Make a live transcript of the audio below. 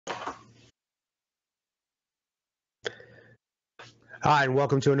Hi, and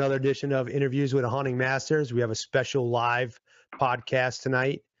welcome to another edition of Interviews with Hunting Masters. We have a special live podcast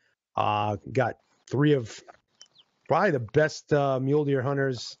tonight. Got three of probably the best mule deer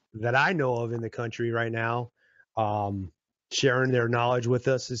hunters that I know of in the country right now, sharing their knowledge with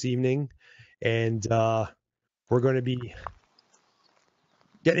us this evening. And we're going to be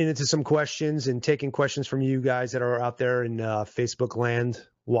getting into some questions and taking questions from you guys that are out there in Facebook land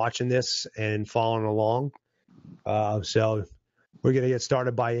watching this and following along. So we're going to get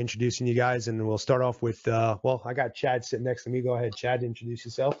started by introducing you guys, and we'll start off with, I got Chad sitting next to me. Go ahead, Chad, introduce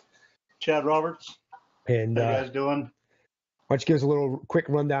yourself. Chad Roberts. And how you guys doing? Why don't you give us a little quick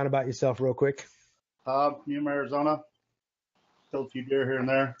rundown about yourself real quick? Yuma, Arizona. Killed a few deer here and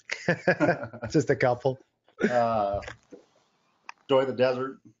there. Just a couple. Enjoy the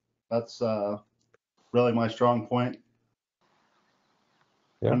desert. That's really my strong point.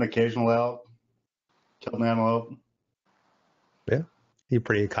 Yeah. An occasional out. Killed an antelope. Yeah, you're a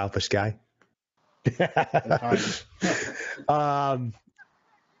pretty accomplished guy. So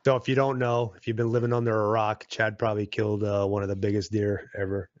if you don't know, if you've been living under a rock, Chad probably killed one of the biggest deer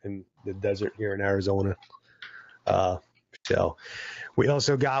ever in the desert here in Arizona. So we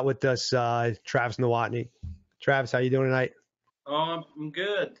also got with us Travis Nowotny. Travis, how you doing tonight? Oh, I'm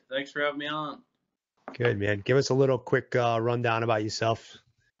good. Thanks for having me on. Good, man. Give us a little quick rundown about yourself.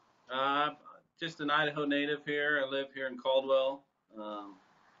 Just an Idaho native here. I live here in Caldwell.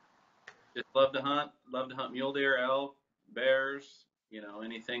 Just love to hunt mule deer, elk, bears,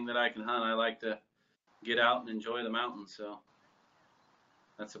 anything that I can hunt. I like to get out and enjoy the mountains. So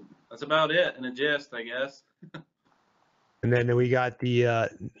that's about it in a gist, I guess. And then we got the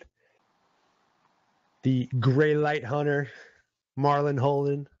gray light hunter, Marlon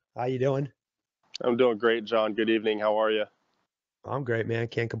Holden. How you doing? I'm doing great, John. Good evening. How are you? I'm great, man.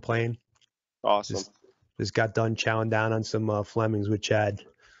 Can't complain. Awesome. Just got done chowing down on some Flemings with Chad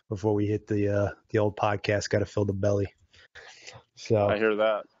before we hit the old podcast. Got to fill the belly. So I hear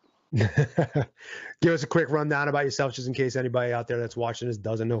that. Give us a quick rundown about yourself, just in case anybody out there that's watching this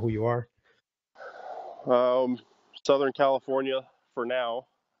doesn't know who you are. Southern California for now.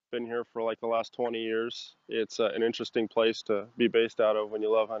 Been here for like the last 20 years. It's an interesting place to be based out of when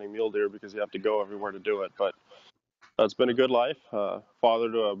you love hunting mule deer because you have to go everywhere to do it. But it's been a good life.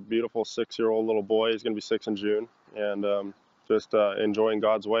 Father to a beautiful 6-year-old little boy. He's going to be 6 in June. And just enjoying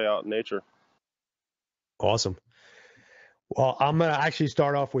God's way out in nature. Awesome. Well, I'm going to actually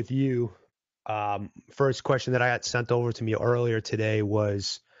start off with you. First question that I got sent over to me earlier today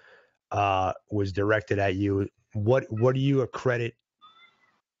was directed at you. What do you accredit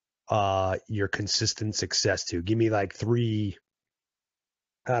your consistent success to? Give me like three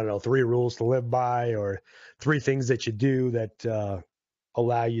rules to live by, or three things that you do that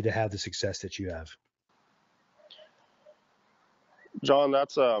allow you to have the success that you have. John,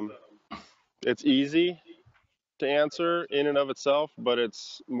 that's it's easy to answer in and of itself, but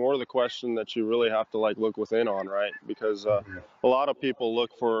it's more the question that you really have to look within on, right? Because a lot of people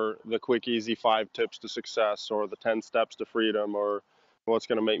look for the quick, easy 5 tips to success or the 10 steps to freedom or what's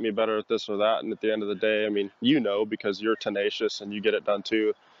going to make me better at this or that. And at the end of the day, I mean, because you're tenacious and you get it done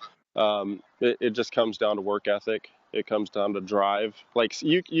too. It just comes down to work ethic. It comes down to drive. Like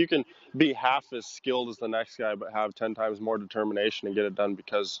you can be half as skilled as the next guy, but have 10 times more determination and get it done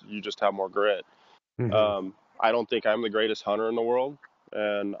because you just have more grit. Mm-hmm. I don't think I'm the greatest hunter in the world,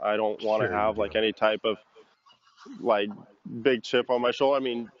 and I don't want to have any type of big chip on my shoulder. I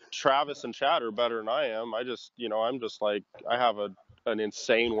mean, Travis and Chad are better than I am. I just, I have an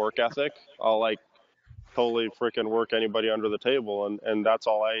insane work ethic. I'll totally freaking work anybody under the table, and that's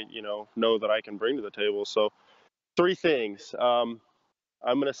all I know that I can bring to the table. So 3 things. I'm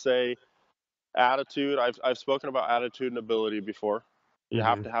gonna say attitude. I've spoken about attitude and ability before. You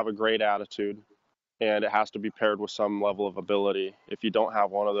have to have a great attitude, and it has to be paired with some level of ability. If you don't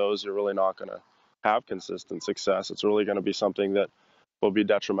have one of those, you're really not going to have consistent success. It's really going to be something that will be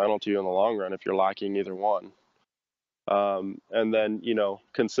detrimental to you in the long run if you're lacking either one. And then,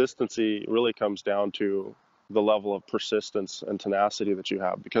 consistency really comes down to the level of persistence and tenacity that you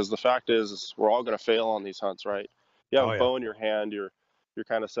have. Because the fact is we're all going to fail on these hunts, right? You have a bow in your hand, you're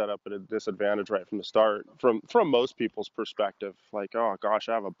kind of set up at a disadvantage right from the start. From most people's perspective, oh gosh,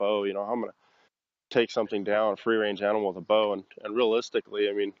 I have a bow, I'm going to take something down, a free range animal with a bow. And realistically,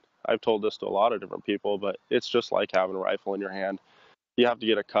 I mean, I've told this to a lot of different people, but it's just like having a rifle in your hand. You have to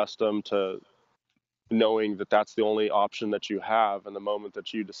get accustomed to knowing that that's the only option that you have. And the moment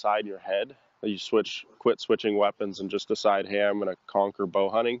that you decide in your head that you quit switching weapons and just decide, hey, I'm going to conquer bow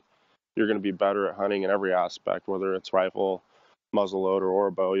hunting, you're going to be better at hunting in every aspect, whether it's rifle, muzzleloader or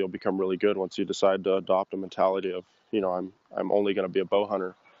a bow, you'll become really good once you decide to adopt a mentality of, I'm only going to be a bow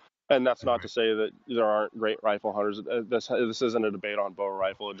hunter. And that's not to say that there aren't great rifle hunters. This isn't a debate on bow or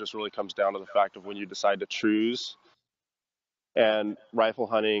rifle. It just really comes down to the fact of when you decide to choose, and rifle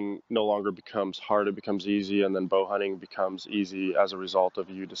hunting no longer becomes hard, it becomes easy, and then bow hunting becomes easy as a result of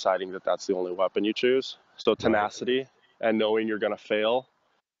you deciding that that's the only weapon you choose. So tenacity and knowing you're going to fail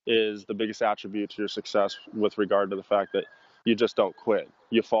is the biggest attribute to your success with regard to the fact that you just don't quit.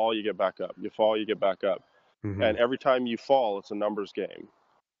 You fall, you get back up. You fall, you get back up. Mm-hmm. And every time you fall, it's a numbers game.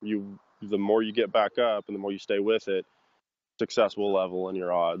 The more you get back up and the more you stay with it, success will level in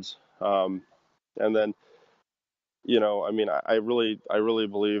your odds. And then, I really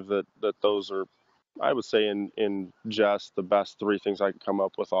believe that those are, I would say in jest, the best three things I can come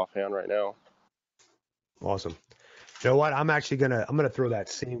up with offhand right now. Awesome. You know what? I'm gonna throw that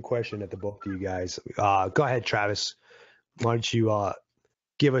same question at the both of you guys. Go ahead, Travis. Why don't you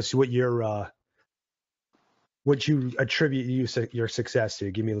give us what you attribute your success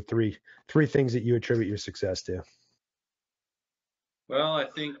to? Give me the three things that you attribute your success to. Well, I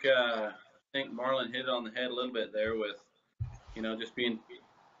think Marlon hit it on the head a little bit there with, just being,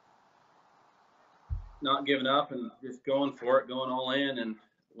 not giving up and just going for it, going all in. And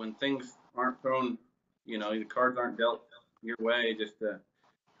when things aren't thrown, the cards aren't dealt your way, just to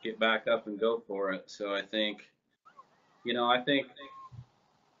get back up and go for it. So I think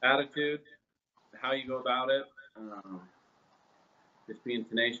attitude, how you go about it, just being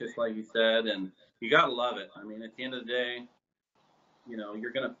tenacious, like you said, and you got to love it. I mean, at the end of the day,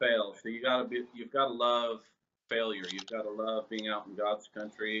 you're going to fail. So you've got to love failure. You've got to love being out in God's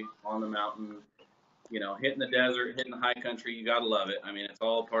country, on the mountain, hitting the desert, hitting the high country. You got to love it. I mean, it's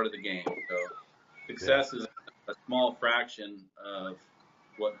all part of the game. So success is a small fraction of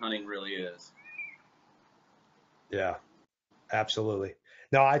what hunting really is. Yeah, absolutely.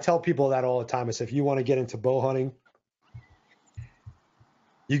 No, I tell people that all the time. I say, if you want to get into bow hunting,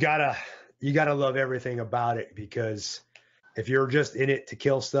 you gotta love everything about it, because if you're just in it to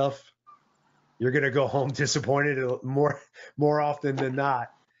kill stuff, you're gonna go home disappointed more often than not.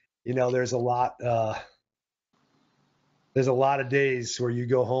 There's a lot of days where you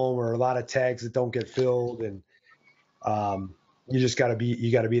go home, or a lot of tags that don't get filled, and you gotta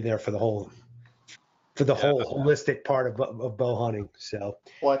be there for the whole holistic part of bow hunting. So,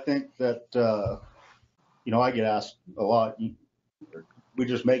 well, I think that I get asked a lot. We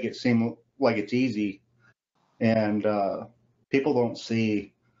just make it seem like it's easy, and people don't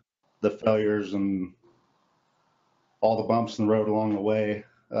see the failures and all the bumps in the road along the way.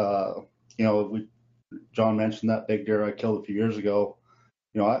 John mentioned that big deer I killed a few years ago.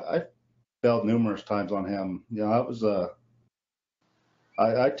 I failed numerous times on him. That was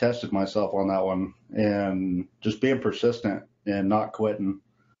I tested myself on that one, and just being persistent and not quitting.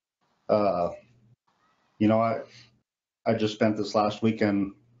 I just spent this last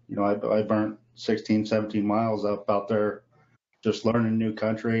weekend, I burnt 16, 17 miles up out there, just learning new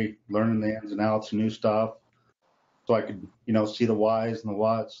country, learning the ins and outs of new stuff, so I could, see the whys and the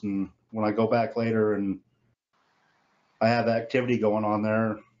whats. And when I go back later and I have activity going on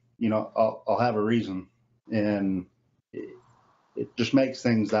there, I'll have a reason, and it just makes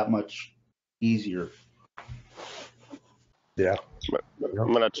things that much easier. Yeah.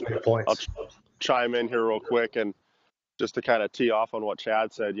 I'll chime in here real quick, and just to kind of tee off on what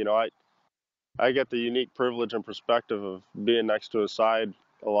Chad said, I get the unique privilege and perspective of being next to his side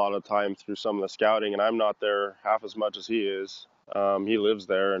a lot of time through some of the scouting, and I'm not there half as much as he is. He lives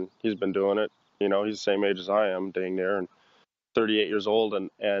there, and he's been doing it. He's the same age as I am, dang near, and 38 years old,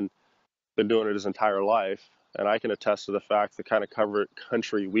 and been doing it his entire life. And I can attest to the fact the kind of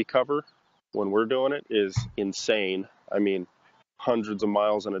country we cover when we're doing it is insane. I mean, hundreds of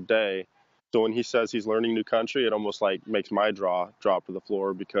miles in a day. So when he says he's learning new country, it almost like makes my jaw drop to the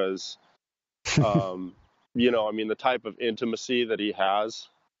floor, because, the type of intimacy that he has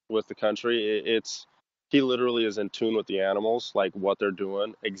with the country, he literally is in tune with the animals, like what they're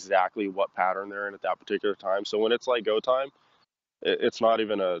doing, exactly what pattern they're in at that particular time. So when it's like go time, it's not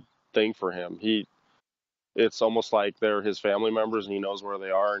even a thing for him. It's almost like they're his family members, and he knows where they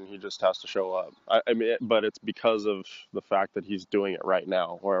are, and he just has to show up. But it's because of the fact that he's doing it right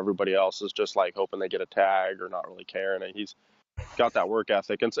now, where everybody else is just like hoping they get a tag or not really caring. And he's got that work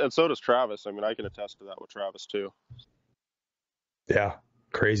ethic, and so does Travis. I can attest to that with Travis too. Yeah,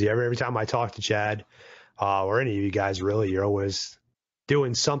 crazy. Every time I talk to Chad, or any of you guys, really, you're always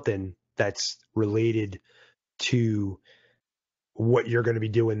doing something that's related to what you're going to be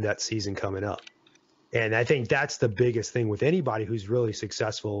doing that season coming up. And I think that's the biggest thing with anybody who's really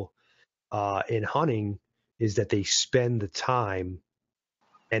successful in hunting, is that they spend the time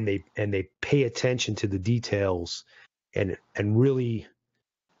and they pay attention to the details and really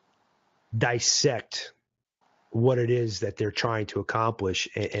dissect what it is that they're trying to accomplish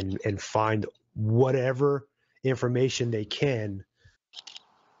and find whatever information they can,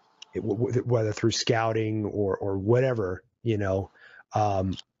 whether through scouting or whatever, to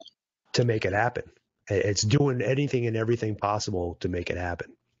make it happen. It's doing anything and everything possible to make it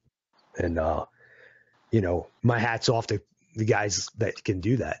happen. And, my hat's off to the guys that can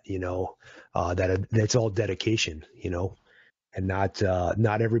do that, that's all dedication, and not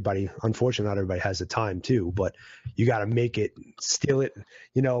everybody, unfortunately, not everybody has the time too, but you got to make it, steal it,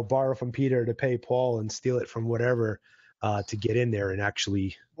 borrow from Peter to pay Paul and steal it from whatever, to get in there and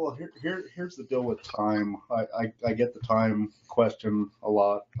actually. Well, here's the deal with time. I get the time question a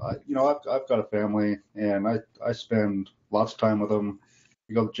lot. I've got a family, and I spend lots of time with them.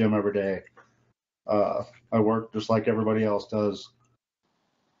 I go to the gym every day. I work just like everybody else does.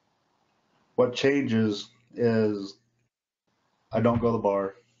 What changes is I don't go to the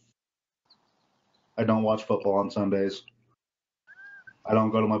bar. I don't watch football on Sundays. I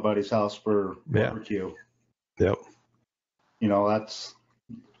don't go to my buddy's house for barbecue. Yep. That's.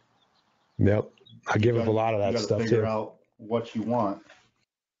 Yep. I give up a lot of that stuff too. Figure out what you want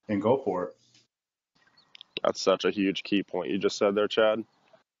and go for it. That's such a huge key point you just said there, Chad.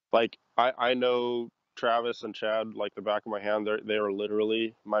 Like, I know Travis and Chad like the back of my hand. They are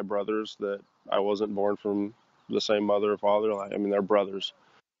literally my brothers that I wasn't born from the same mother or father. I mean, they're brothers.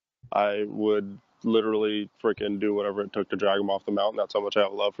 I would literally freaking do whatever it took to drag them off the mountain. That's how much I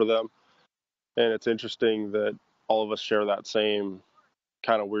have love for them. And it's interesting that all of us share that same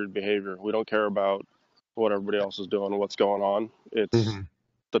kind of weird behavior. We don't care about what everybody else is doing, what's going on. It's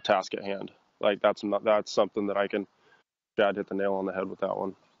the task at hand. Like, that's something that Chad hit the nail on the head with that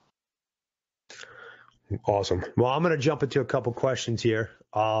one. Awesome. Well, I'm going to jump into a couple questions here.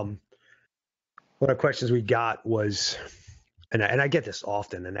 One of the questions we got was, and I get this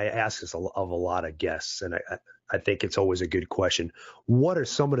often, and I ask this of a lot of guests, and I think it's always a good question. What are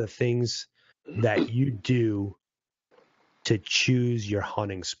some of the things that you do to choose your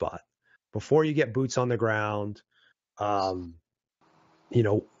hunting spot before you get boots on the ground? Give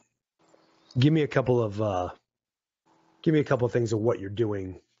me a couple of things of what you're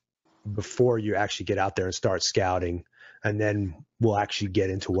doing before you actually get out there and start scouting, and then we'll actually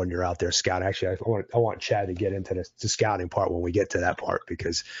get into when you're out there scouting. Actually, I want Chad to get into the scouting part when we get to that part,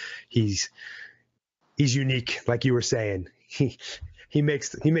 because he's unique, like you were saying. He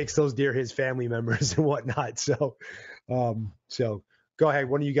makes those deer his family members and whatnot. So go ahead.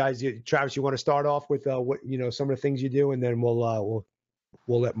 One of you guys, Travis, you want to start off with what some of the things you do, and then we'll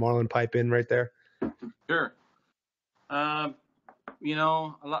let Marlon pipe in right there. Sure.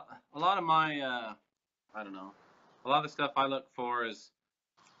 A lot of my, I don't know, a lot of the stuff I look for is,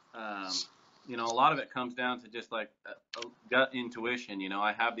 a lot of it comes down to just like a gut intuition.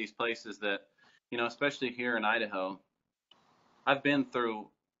 I have these places that, especially here in Idaho, I've been through,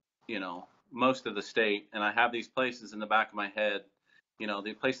 most of the state, and I have these places in the back of my head,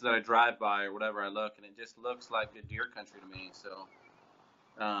 the places that I drive by or whatever I look, and it just looks like good deer country to me. So,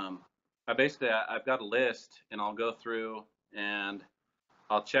 I've got a list, and I'll go through and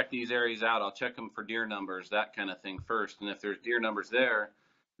I'll check these areas out. I'll check them for deer numbers, that kind of thing first. And if there's deer numbers there,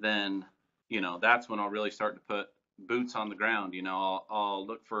 then, that's when I'll really start to put boots on the ground. I'll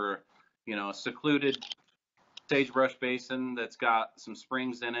look for, a secluded sagebrush basin that's got some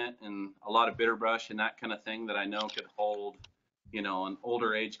springs in it and a lot of bitter brush and that kind of thing that I know could hold, an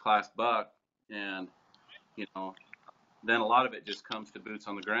older age class buck. And, then a lot of it just comes to boots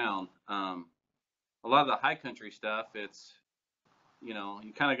on the ground. A lot of the high country stuff, it's, you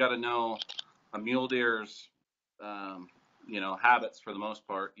kind of got to know a mule deer's, habits for the most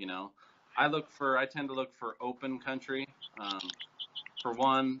part. I tend to look for open country. For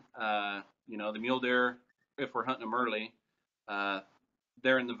one, the mule deer, if we're hunting them early,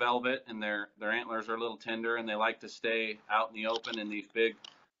 they're in the velvet and their antlers are a little tender, and they like to stay out in the open in these big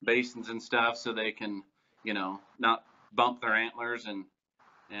basins and stuff, so they can, not bump their antlers and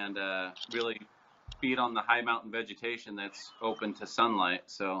really feed on the high mountain vegetation that's open to sunlight.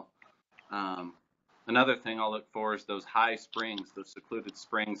 So another thing I'll look for is those high springs, those secluded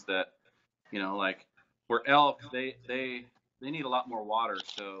springs that, like where elk, they need a lot more water.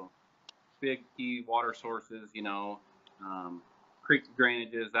 So big key water sources, creek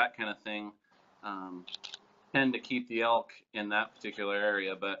drainages, that kind of thing, tend to keep the elk in that particular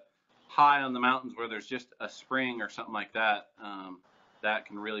area. But high on the mountains where there's just a spring or something like that, that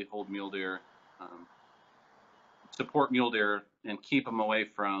can really hold mule deer, support mule deer and keep them away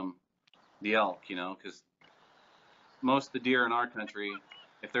from the elk, because most of the deer in our country,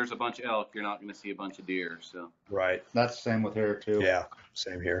 if there's a bunch of elk, you're not going to see a bunch of deer. So Right. That's the same with here too. Yeah.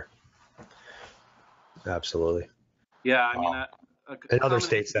 Same here. Absolutely. yeah, I mean, And other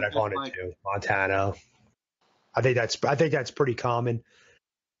states that I've hunted too, Montana. I think that's pretty common.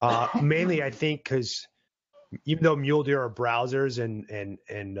 Mainly, I think, because even though mule deer are browsers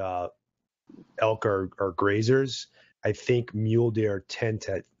and elk are grazers, I think mule deer tend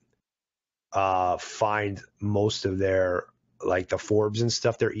to find most of their, like, the forbs and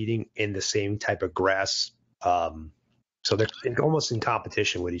stuff they're eating in the same type of grass. So they're almost in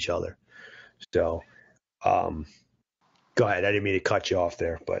competition with each other. So, go ahead. I didn't mean to cut you off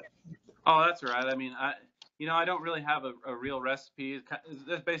there, but. Oh, that's all right. I mean, I don't really have a real recipe.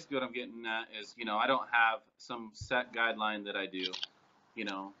 That's basically what I'm getting at is, I don't have some set guideline that I do.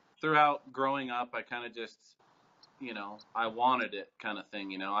 Throughout growing up, I kind of just, I wanted it kind of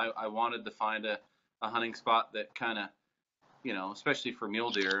thing. I wanted to find a hunting spot that kind of, especially for mule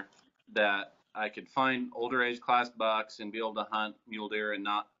deer, that I could find older age class bucks and be able to hunt mule deer and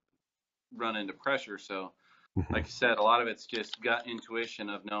not run into pressure. So, like I said, a lot of it's just gut intuition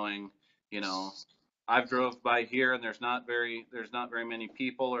of knowing, I've drove by here and there's not very many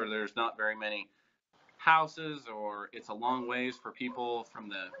people, or there's not very many houses, or it's a long ways for people from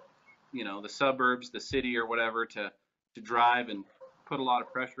the suburbs, the city or whatever to drive and put a lot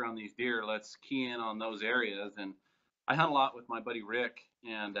of pressure on these deer. Let's key in on those areas. And I hunt a lot with my buddy Rick,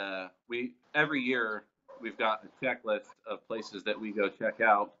 and every year we've got a checklist of places that we go check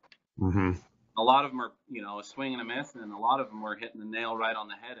out. Mm-hmm. A lot of them are, a swing and a miss, and a lot of them were hitting the nail right on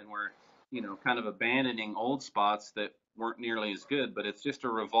the head, and we're, kind of abandoning old spots that weren't nearly as good. But it's just a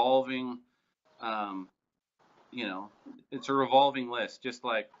revolving, it's a revolving list. Just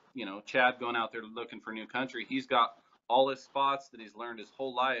like, Chad going out there looking for new country, he's got all his spots that he's learned his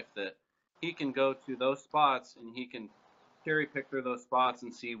whole life that he can go to those spots and he can cherry pick through those spots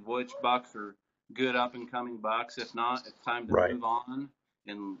and see which bucks are good up and coming bucks. If not, it's time to move on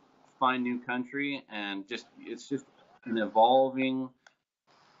and find new country. And it's just an evolving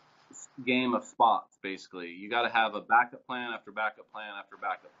game of spots. Basically, you got to have a backup plan after backup plan after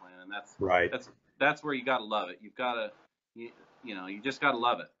backup plan, and that's where you got to love it. You've got to, you just got to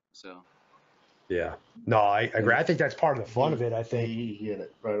love it. So. Yeah. No, I agree. I think that's part of the fun of it. I think he hit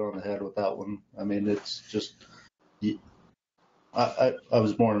it right on the head with that one. I mean, it's just, I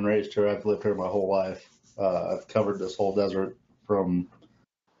was born and raised here. I've lived here my whole life. I've covered this whole desert from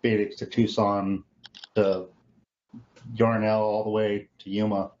Phoenix to Tucson to Yarnell all the way to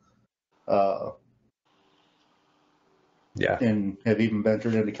Yuma. And have even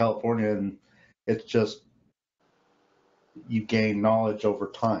ventured into California, and it's just, you gain knowledge over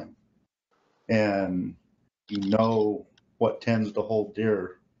time, and you know what tends to hold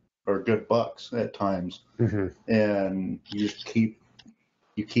deer or good bucks at times, and you just keep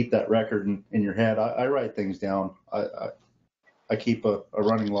that record in your head. I write things down. I keep a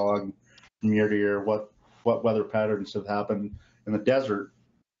running log from year to year, what weather patterns have happened in the desert.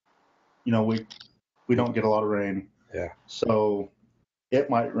 We don't get a lot of rain. Yeah. So it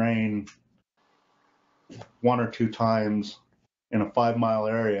might rain one or two times in a 5-mile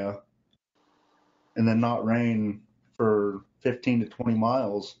area and then not rain for 15 to 20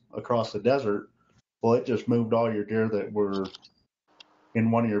 miles across the desert. Well, it just moved all your deer that were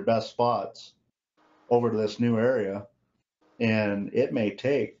in one of your best spots over to this new area. And it may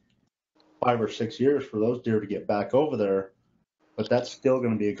take 5 or 6 years for those deer to get back over there, but that's still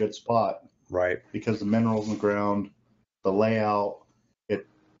going to be a good spot. Right. Because the minerals in the ground, the layout,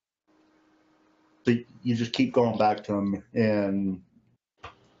 so you just keep going back to them, and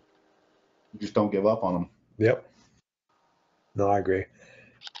you just don't give up on them. Yep. No, I agree.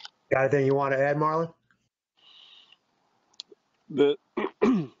 Got anything you want to add, Marlon?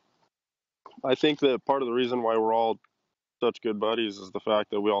 I think that part of the reason why we're all such good buddies is the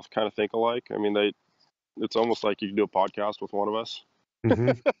fact that we all kind of think alike. I mean, it's almost like you can do a podcast with one of us.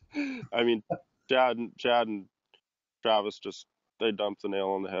 Mm-hmm. I mean, Chad and Travis they dumped the nail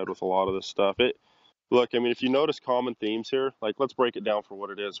on the head with a lot of this stuff. Look, I mean, if you notice common themes here, like, let's break it down for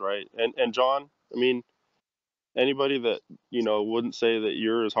what it is, right? And John, I mean, anybody that, wouldn't say that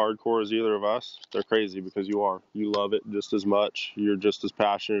you're as hardcore as either of us, they're crazy, because you are. You love it just as much. You're just as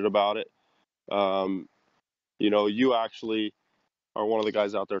passionate about it. You actually are one of the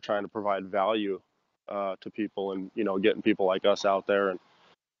guys out there trying to provide value to people, and, getting people like us out there and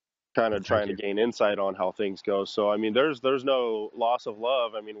kind of trying to gain insight on how things go. So, I mean, there's no loss of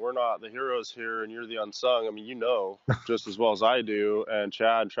love. I mean, we're not the heroes here and you're the unsung. I mean, just as well as I do, and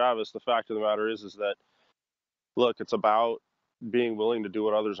Chad and Travis, the fact of the matter is that, look, it's about being willing to do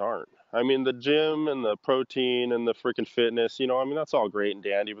what others aren't. I mean, the gym and the protein and the freaking fitness, you know, I mean, that's all great and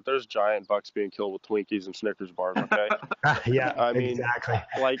dandy, but there's giant bucks being killed with Twinkies and Snickers bars, okay? Yeah, I mean, exactly.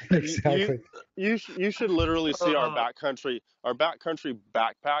 like Exactly. you should literally see our Oh, backcountry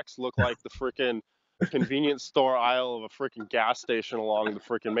backpacks look like the freaking convenience store aisle of a freaking gas station along the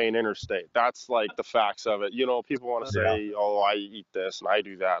freaking main interstate. That's like the facts of it. You know, people want to Yeah. say, "Oh, I eat this and I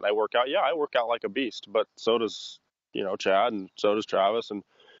do that and I work out." Yeah, I work out like a beast, but so does, you know, Chad, and so does Travis, and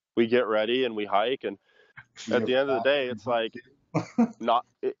we get ready and we hike, and You at have the end of the day, coffee and it's like not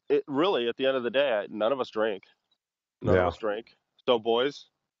it really at the end of the day, none of us drink. None of Yeah. us drink. So boys,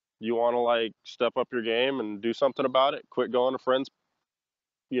 you want to like step up your game and do something about it? Quit going to friends,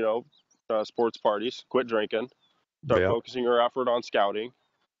 you know, sports parties. Quit drinking. Start Yeah. focusing your effort on scouting.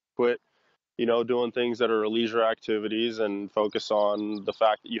 Quit, you know, doing things that are leisure activities, and focus on the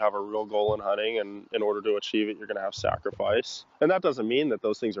fact that you have a real goal in hunting, and in order to achieve it, you're going to have sacrifice. And that doesn't mean that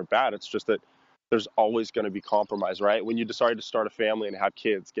those things are bad. It's just that there's always going to be compromise, right? When you decide to start a family and have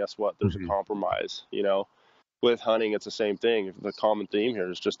kids, guess what? There's a Mhm. compromise, you know. With hunting, it's the same thing. The common theme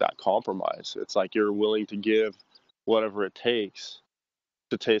here is just that compromise. It's like you're willing to give whatever it takes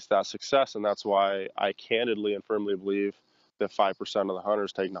to taste that success. And that's why I candidly and firmly believe that 5% of the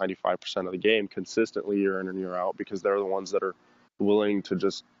hunters take 95% of the game consistently year in and year out, because they're the ones that are willing to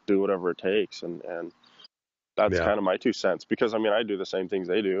just do whatever it takes. And that's Yeah. kind of my 2 cents, because I mean, I do the same things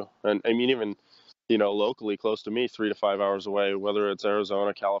they do. And I mean, even, you know, locally close to me, 3 to 5 hours away, whether it's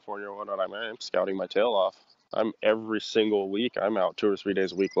Arizona, California, or whatnot, I'm scouting my tail off. I'm every single week, I'm out 2 or 3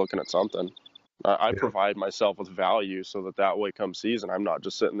 days a week looking at something. I Yeah. provide myself with value so that way come season, I'm not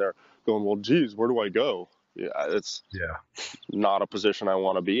just sitting there going, well, geez, where do I go? Yeah, it's Yeah. not a position I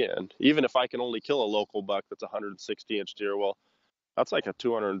want to be in. Even if I can only kill a local buck that's a 160-inch deer, well, that's like a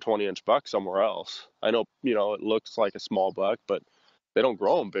 220-inch buck somewhere else. I know, you know, it looks like a small buck, but they don't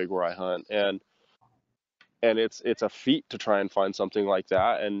grow them big where I hunt, and it's a feat to try and find something like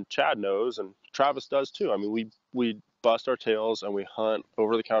that. And Chad knows, and Travis does too. I mean, we bust our tails and we hunt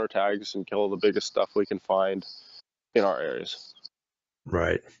over the counter tags and kill the biggest stuff we can find in our areas.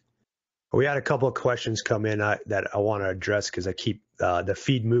 Right. We had a couple of questions come in that I want to address because I keep the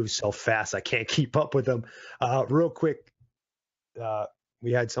feed moves so fast I can't keep up with them. Real quick,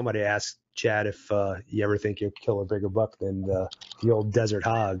 we had somebody ask Chad if you ever think you'll kill a bigger buck than the old desert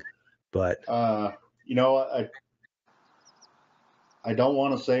hog, but you know, I don't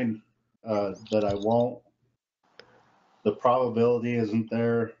want to say that I won't. The probability isn't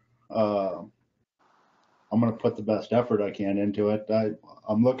there. I'm going to put the best effort I can into it.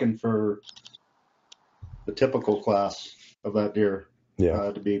 I'm looking for the typical class of that deer.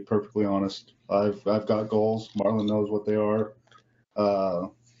 yeah, To be perfectly honest, I've got goals. Marlon knows what they are,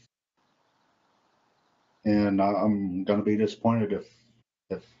 and I'm going to be disappointed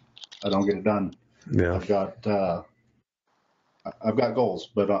if I don't get it done. yeah, I've got goals,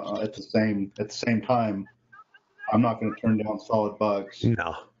 but at the same time, I'm not going to turn down solid bucks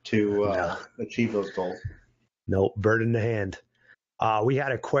no, to achieve those goals. no, bird in the hand. We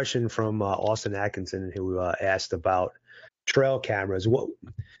had a question from Austin Atkinson who asked about trail cameras. What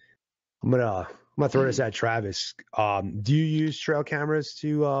I'm gonna throw this at Travis. Do you use trail cameras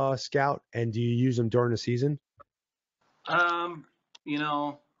to scout, and do you use them during the season? you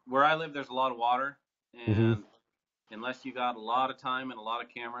know, where I live, there's a lot of water, Mm-hmm. and unless you got a lot of time and a lot of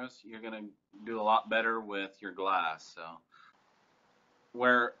cameras, you're gonna do a lot better with your glass. So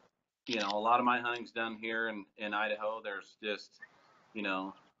where, you know, a lot of my hunting's done here in Idaho, there's just, you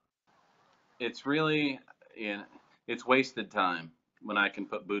know, it's really, you know, it's wasted time when I can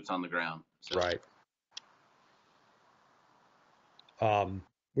put boots on the ground. So. Right.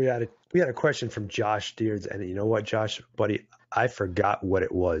 We had a question from Josh Deards, and you know what, Josh, buddy, I forgot what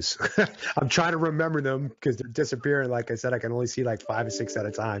it was. I'm trying to remember them because they're disappearing. Like I said, I can only see like 5 or 6 at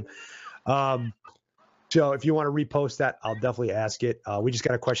a time. So if you want to repost that, I'll definitely ask it. We just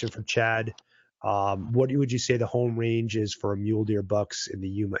got a question from Chad. What would you say the home range is for mule deer bucks in the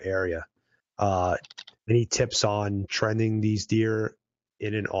Yuma area? Any tips on trending these deer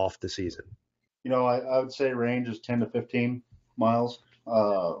in and off the season? You know, I would say range is 10 to 15 miles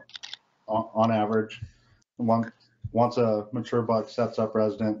on average. Once a mature buck sets up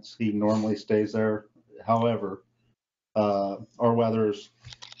residence, he normally stays there. However, our weather is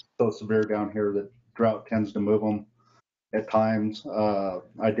so severe down here that drought tends to move them at times.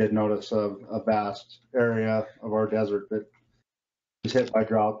 I did notice a vast area of our desert that was hit by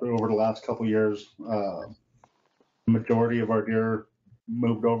drought over the last couple of years. The majority of our deer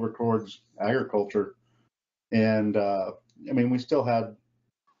moved over towards agriculture, and I mean, we still had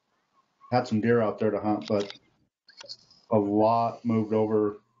some deer out there to hunt, but a lot moved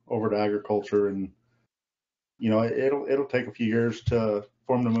over over to agriculture, and it'll take a few years for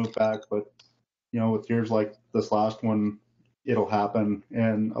them to move back, but with years like this last one, it'll happen.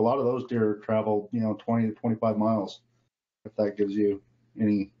 And a lot of those deer travel 20 to 25 miles, if that gives you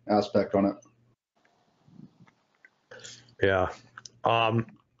any aspect on it. Yeah. I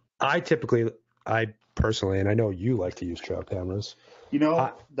personally, and I know you like to use trail cameras.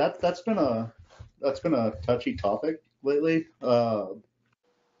 That's been a touchy topic lately.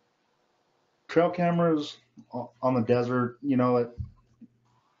 Trail cameras on the desert,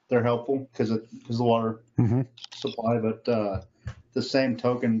 they're helpful because of the water supply. But the same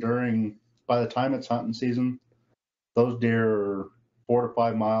token, by the time it's hunting season, those deer are 4 to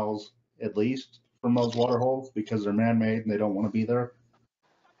 5 miles at least from those water holes because they're man-made and they don't want to be there.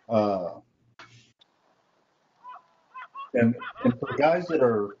 And for the guys that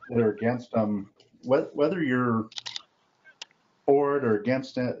are against them, whether you're for it or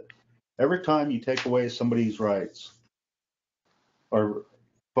against it, every time you take away somebody's rights or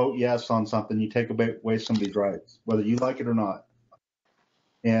vote yes on something, you take away somebody's rights, whether you like it or not.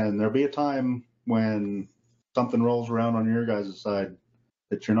 And there'll be a time when something rolls around on your guys' side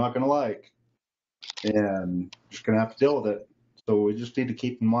that you're not going to like, and you're just going to have to deal with it. So we just need to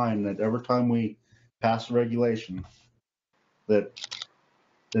keep in mind that every time we pass a regulation, that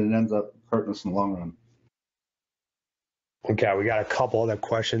it ends up hurting us in the long run. Okay, we got a couple other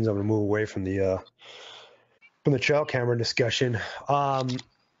questions. I'm going to move away from the trail camera discussion.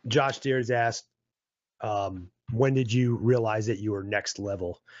 Josh Deers asked, when did you realize that you were next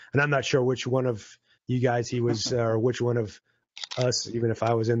level? And I'm not sure which one of you guys he was, or which one of us, even if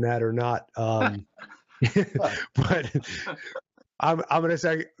I was in that or not. But I'm going to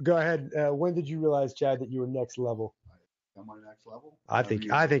say, go ahead. When did you realize, Chad, that you were next level? Am I next level? I think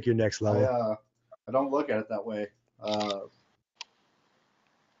you're next level. I don't look at it that way. I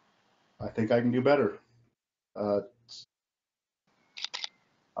think I can do better.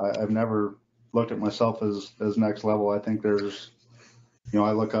 I've never looked at myself as next level. I think there's,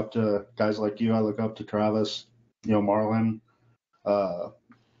 I look up to guys like you. I look up to Travis, Marlon,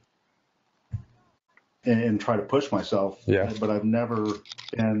 and try to push myself. Yeah. But I've never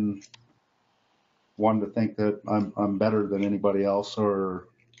been one to think that I'm better than anybody else, or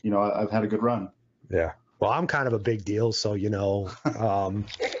I've had a good run. Yeah. Well, I'm kind of a big deal, so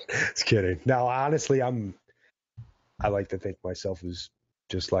just kidding. No, honestly, I like to think myself as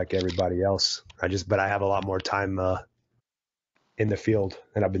just like everybody else. But I have a lot more time in the field,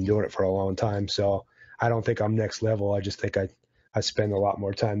 and I've been doing it for a long time. So I don't think I'm next level. I just think I spend a lot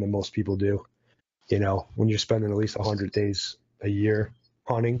more time than most people do. When you're spending at least 100 days a year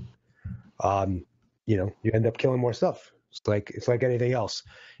hunting, you end up killing more stuff. It's like anything else.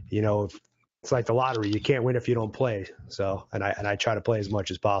 It's like the lottery. You can't win if you don't play. So, and I try to play as much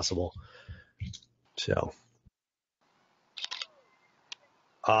as possible. So,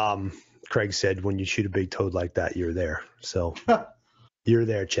 Craig said, when you shoot a big toad like that, you're there. So you're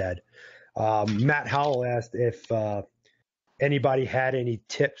there, Chad. Matt Howell asked if anybody had any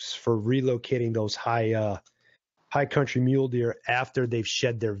tips for relocating those high country mule deer after they've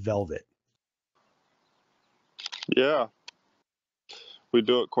shed their velvet. Yeah, we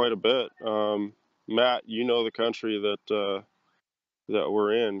do it quite a bit. Matt, the country that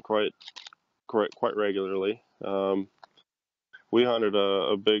we're in quite regularly. We hunted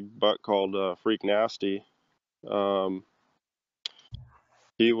a big buck called Freak Nasty.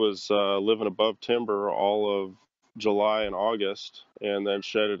 He was living above timber all of July and August, and then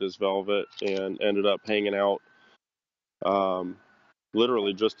shedded his velvet and ended up hanging out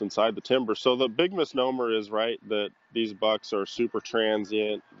literally just inside the timber. So the big misnomer is, right, that these bucks are super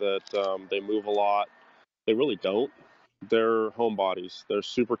transient, that they move a lot. They really don't. They're homebodies. They're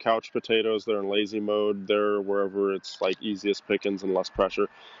super couch potatoes. They're in lazy mode. They're wherever it's like easiest pickings and less pressure.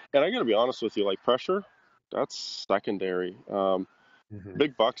 And I got to be honest with you, like pressure, that's secondary.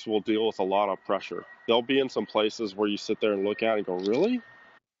 Big bucks will deal with a lot of pressure. They'll be in some places where you sit there and look at it and go, really?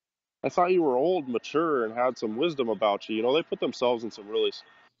 I thought you were old, mature, and had some wisdom about you. They put themselves in some really,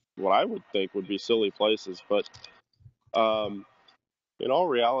 what I would think would be silly places. But in all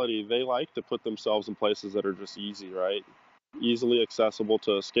reality, they like to put themselves in places that are just easy, right? Easily accessible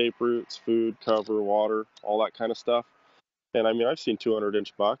to escape routes, food, cover, water, all that kind of stuff. And I mean, I've seen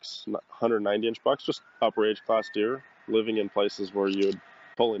 200-inch bucks, 190-inch bucks, just upper age class deer living in places where you would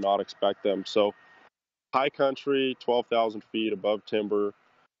totally not expect them. So high country, 12,000 feet above timber.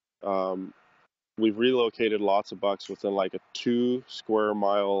 We've relocated lots of bucks within like a 2 square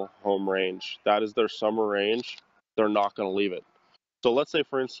mile home range. That is their summer range. They're not going to leave it. So let's say,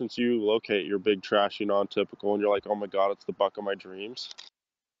 for instance, you locate your big trashy non-typical and you're like, oh my God, it's the buck of my dreams.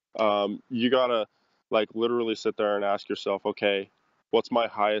 You gotta like literally sit there and ask yourself, okay, what's my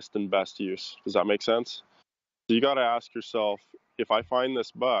highest and best use? Does that make sense? So you gotta ask yourself, if I find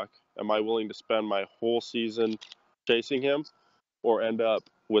this buck, am I willing to spend my whole season chasing him or end up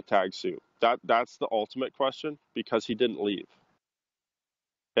with tag suit? That's the ultimate question, because he didn't leave.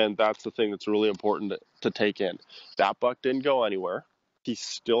 And that's the thing that's really important to take in. That buck didn't go anywhere. He's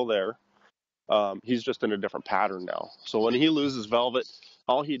still there. He's just in a different pattern now. So when he loses velvet,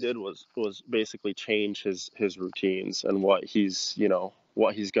 all he did was basically change his routines and what he's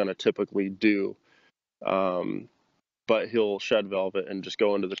going to typically do. But he'll shed velvet and just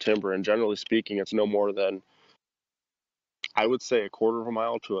go into the timber. And generally speaking, it's no more than, I would say, a quarter of a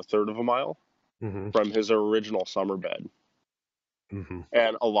mile to a third of a mile from his original summer bed.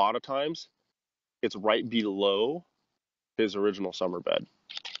 And a lot of times it's right below his original summer bed.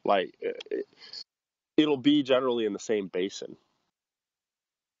 Like it'll be generally in the same basin.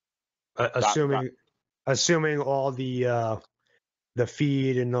 Assuming all the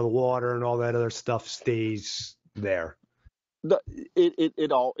feed and the water and all that other stuff stays there.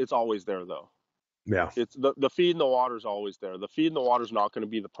 It's always there though. Yeah. It's the feed and the water is always there. The feed and the water is not going to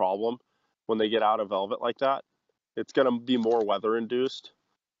be the problem when they get out of velvet like that. It's going to be more weather induced.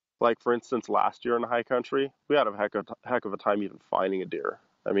 Like for instance, last year in the high country, we had a heck of a time even finding a deer.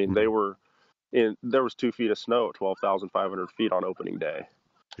 I mean, there was 2 feet of snow at 12,500 feet on opening day.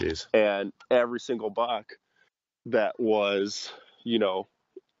 Jeez. And every single buck that was,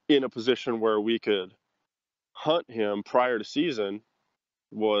 in a position where we could hunt him prior to season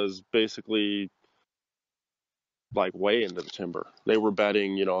was basically like way into the timber. They were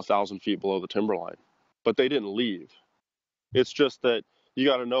bedding, 1,000 feet below the timberline, but they didn't leave. It's just that you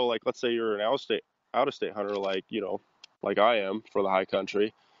got to know, like, let's say you're an out of state hunter, like, like I am for the high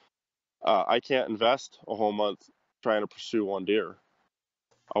country. I can't invest a whole month trying to pursue one deer.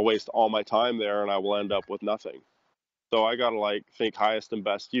 I'll waste all my time there and I will end up with nothing. So I got to like think highest and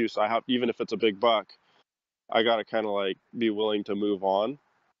best use. Even if it's a big buck, I got to kind of like be willing to move on,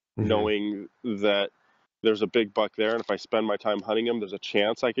 knowing that there's a big buck there. And if I spend my time hunting him, there's a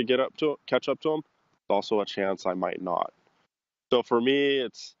chance I could catch up to him. There's also a chance I might not. So for me,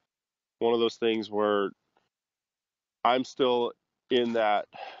 it's one of those things where I'm still in that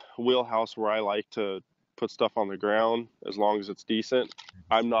wheelhouse where I like to put stuff on the ground as long as it's decent.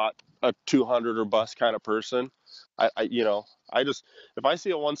 I'm not a 200 or bust kind of person. I just, if I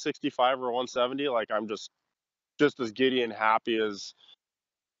see a 165 or a 170, like I'm just as giddy and happy as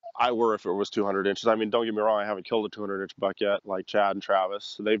I were if it was 200 inches. I mean, don't get me wrong, I haven't killed a 200 inch buck yet, like Chad and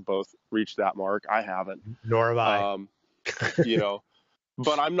Travis. They've both reached that mark. I haven't. Nor have I.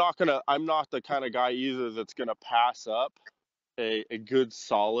 But I'm not the kind of guy either that's gonna pass up a good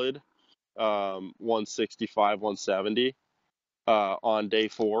solid 165, 170 on day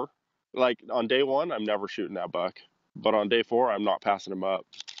 4. Like on day 1, I'm never shooting that buck, but on day 4, I'm not passing him up.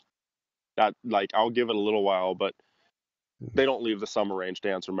 That, like, I'll give it a little while, but they don't leave the summer range,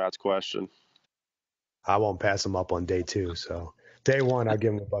 to answer Matt's question. I won't pass him up on day 2, so day 1 I'll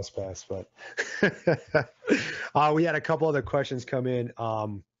give him a bus pass. But we had a couple other questions come in.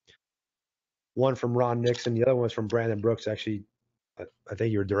 One from Ron Nixon, the other one was from Brandon Brooks. Actually, I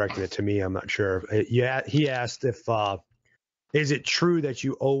think you were directing it to me. I'm not sure. Yeah, he asked if is it true that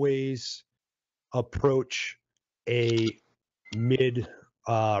you always approach a mid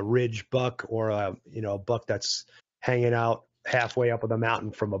ridge buck or a buck that's hanging out halfway up on the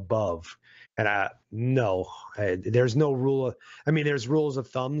mountain from above? And no, there's no rule. There's rules of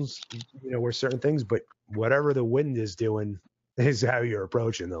thumbs, where certain things, but whatever the wind is doing is how you're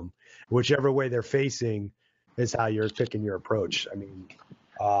approaching them. Whichever way they're facing is how you're picking your approach.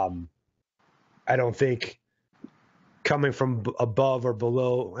 I don't think coming from above or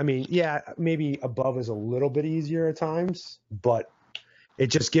below. Maybe above is a little bit easier at times, but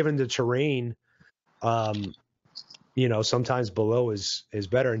it's just given the terrain. Sometimes below is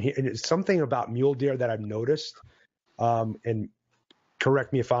better. And it's something about mule deer that I've noticed, and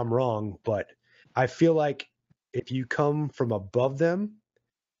correct me if I'm wrong, but I feel like if you come from above them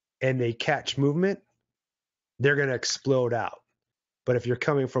and they catch movement, they're going to explode out. But if you're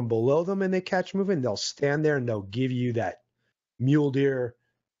coming from below them and they catch movement, they'll stand there and they'll give you that mule deer,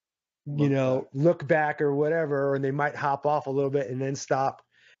 look back or whatever, and they might hop off a little bit and then stop.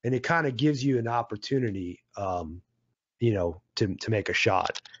 And it kind of gives you an opportunity, to make a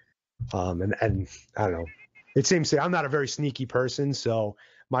shot. And I don't know. It seems to, I'm not a very sneaky person, so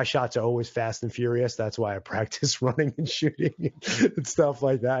my shots are always fast and furious. That's why I practice running and shooting and stuff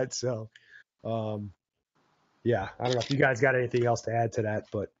like that. So, yeah, I don't know if you guys got anything else to add to that,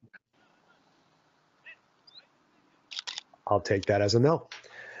 but I'll take that as a no.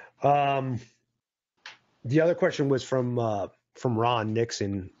 The other question was from Ron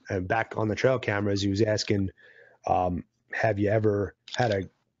Nixon, back on the trail cameras. He was asking, have you ever had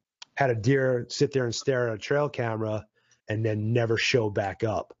a deer sit there and stare at a trail camera and then never show back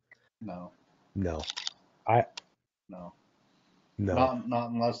up? No. No. No. No.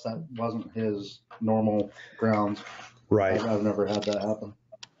 Not unless that wasn't his normal grounds. Right. I've never had that happen.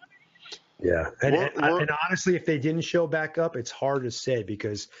 Yeah. And honestly, if they didn't show back up, it's hard to say,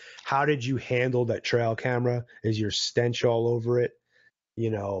 because how did you handle that trail camera? Is your stench all over it?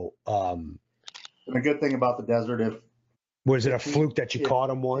 And the good thing about the desert, was it a fluke that you caught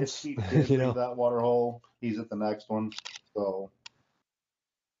him once? If he did leave that water hole, he's at the next one. So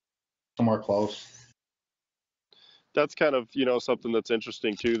somewhere close. That's kind of, something that's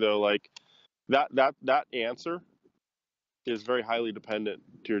interesting too, though. Like that answer is very highly dependent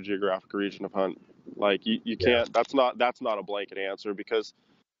to your geographic region of hunt. Like you can't, that's not a blanket answer, because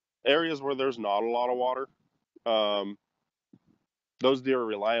areas where there's not a lot of water, those deer are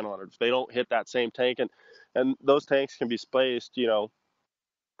relying on it. If they don't hit that same tank, and those tanks can be spaced,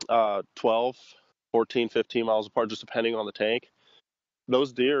 12, 14, 15 miles apart, just depending on the tank.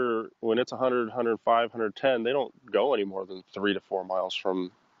 Those deer, when it's 100, 105, 110, they don't go any more than 3 to 4 miles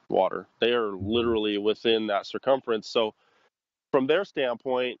from water. They are literally within that circumference. So from their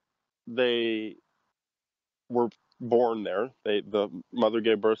standpoint, they were born there. The mother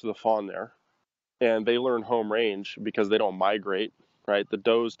gave birth to the fawn there, and they learn home range because they don't migrate, right? The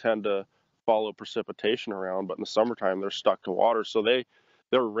does tend to follow precipitation around, but in the summertime they're stuck to water. So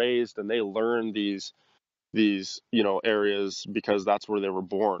they're raised and they learn these areas because that's where they were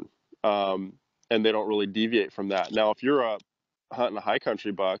born, and they don't really deviate from that. Now, if you're hunting a high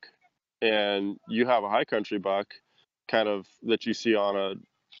country buck and you have a high country buck kind of that you see on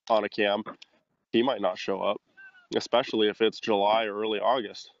a cam, he might not show up, especially if it's July or early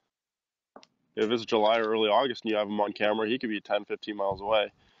August. If it's July or early August and you have him on camera, he could be 10, 15 miles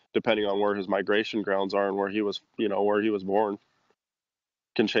away, depending on where his migration grounds are and where he was born.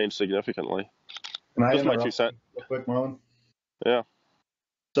 Can change significantly. Can I Just my 2 interrupt cents. real quick, Marlon? Yeah.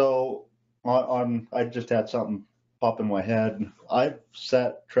 So I just had something pop in my head. I've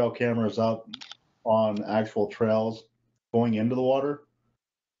set trail cameras up on actual trails going into the water.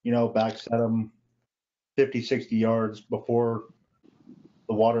 Back set them 50, 60 yards before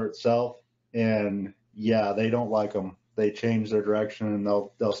the water itself. And yeah, they don't like them. They change their direction and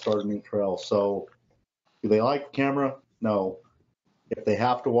they'll start a new trail. So do they like the camera? No. If they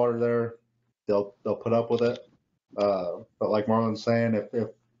have to water there, they'll put up with it. But like Marlon's saying, if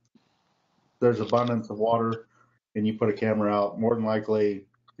there's abundance of water and you put a camera out, more than likely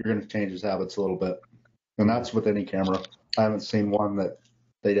you're going to change his habits a little bit. And that's with any camera. I haven't seen one that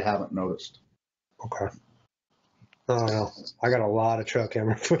they haven't noticed. Okay. I don't know. I got a lot of trail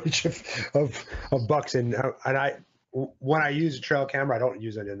camera footage of bucks, and when I use a trail camera, I don't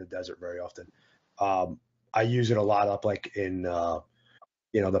use it in the desert very often. I use it a lot up like in the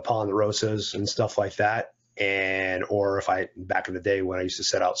Ponderosas and stuff like that, or if back in the day when I used to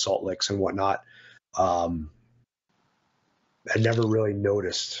set out salt licks and whatnot, I never really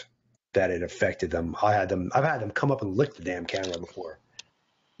noticed that it affected them. I've had them come up and lick the damn camera before.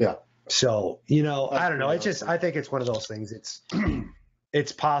 Yeah. So, I don't know. I think it's one of those things.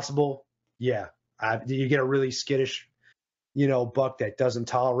 It's possible. Yeah. You get a really skittish, buck that doesn't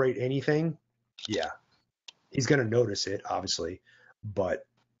tolerate anything. Yeah. He's going to notice it, obviously, but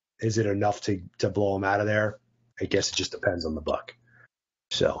is it enough to blow him out of there? I guess it just depends on the buck.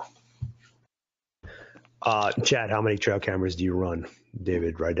 So, Chad, how many trail cameras do you run?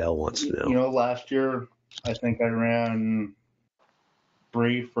 David Rydell wants to know. Last year, I think I ran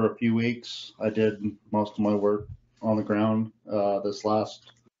 3 for a few weeks. I did most of my work on the ground. This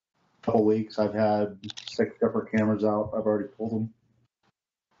last couple weeks, I've had 6 different cameras out. I've already pulled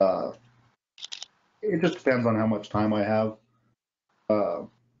them. It just depends on how much time I have.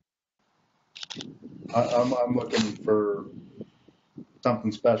 I'm looking for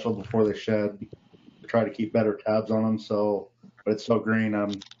something special before they shed to try to keep better tabs on them. But it's so green,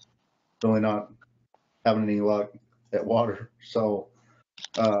 I'm really not having any luck at water. So,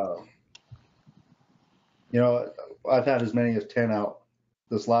 I've had as many as 10 out.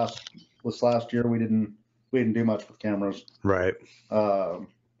 This last year, we didn't do much with cameras. Right. The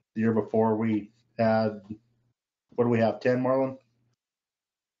year before we had, what do we have? 10, Marlon?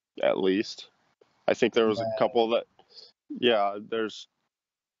 At least. I think there was a couple that, we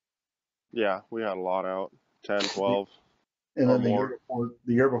had a lot out, 10, 12. And then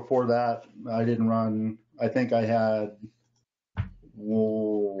the year before that, I didn't run. I think I had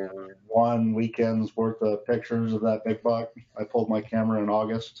one weekend's worth of pictures of that big buck. I pulled my camera in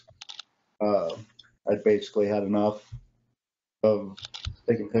August. I basically had enough of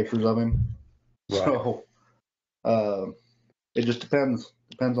taking pictures of him. Right. So it just depends.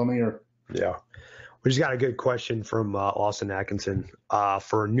 Depends on the year. Yeah. We just got a good question from Austin Atkinson.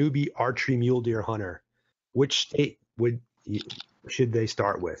 For a newbie archery mule deer hunter, which state should they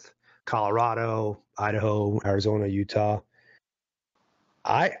start with? Colorado, Idaho, Arizona, Utah?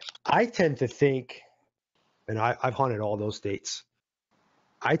 I tend to think, and I've hunted all those states,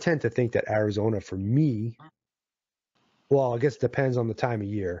 I tend to think that Arizona for me, well, I guess it depends on the time of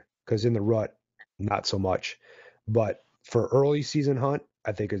year, because in the rut, not so much. But for early season hunt,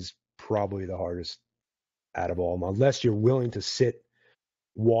 I think is probably the hardest out of all of them, unless you're willing to sit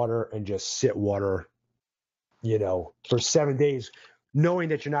water and just sit water, for 7 days, knowing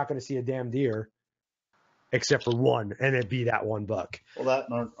that you're not going to see a damn deer except for one, and it be that one buck. Well, that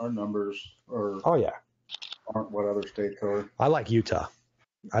and our numbers are Oh yeah, aren't what other states are. I like Utah.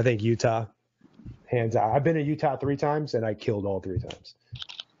 I think Utah, hands out. I've been to Utah 3 times, and I killed all 3 times.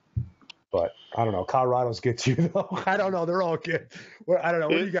 But I don't know. Colorado's good too, though. I don't know. They're all good. Well, I don't know.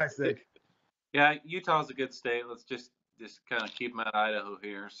 What do you guys think? Yeah, Utah's a good state. Let's just kind of keep them out of Idaho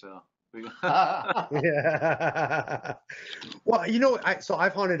here. So. Yeah. Well, so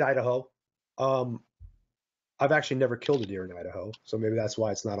I've hunted Idaho. I've actually never killed a deer in Idaho, so maybe that's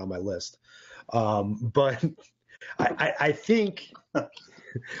why it's not on my list. But I think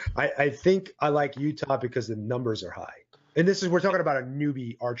I think I like Utah because the numbers are high. And we're talking about a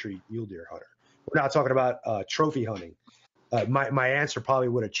newbie archery mule deer hunter. We're not talking about trophy hunting. My answer probably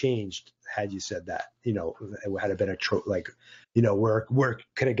would have changed had you said that. It had been where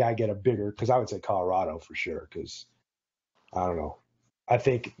could a guy get a bigger? Because I would say Colorado for sure. Because I don't know. I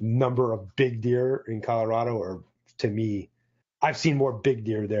think number of big deer in Colorado, or to me, I've seen more big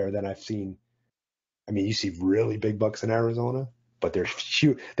deer there than I've seen. I mean, you see really big bucks in Arizona, but they're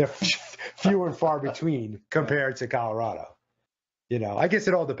few and far between compared to Colorado. I guess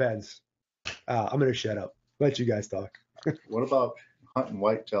it all depends. I'm going to shut up. Let you guys talk. What about hunting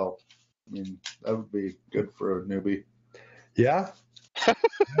whitetail? I mean, that would be good for a newbie. Yeah.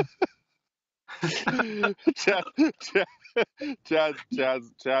 Chad's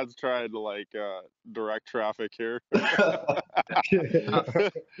trying to direct traffic here.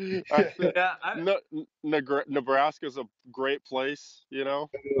 Nebraska's a great place,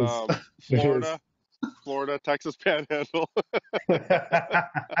 Florida, Texas Panhandle.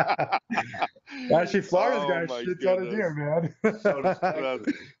 Actually, Florida's got a shit ton of deer, man.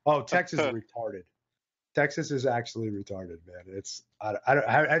 Texas is retarded. Texas is actually retarded, man. I don't.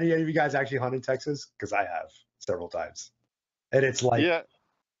 Have any of you guys actually hunted Texas? Because I have several times, and it's like,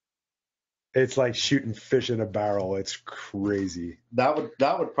 it's like shooting fish in a barrel. It's crazy. That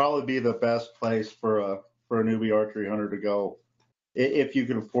would probably be the best place for a newbie archery hunter to go, if you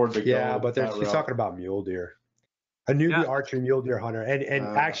can afford to go. Yeah, but he's talking about mule deer. A newbie archery mule deer hunter, and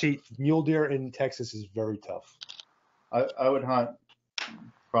actually mule deer in Texas is very tough. I would hunt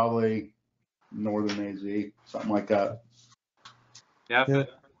probably northern AZ, something like that. Yeah, if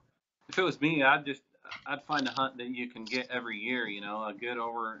it was me, I'd find a hunt that you can get every year. A good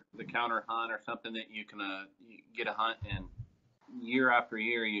over-the-counter hunt or something that you can get a hunt, and year after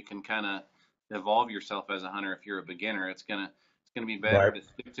year you can kind of evolve yourself as a hunter. If you're a beginner, it's gonna be better to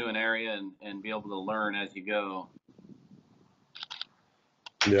stick to an area and be able to learn as you go.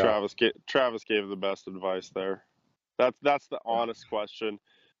 Yeah. Travis gave the best advice there. That's the honest question.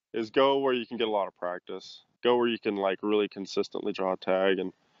 Is go where you can get a lot of practice. Go where you can really consistently draw a tag,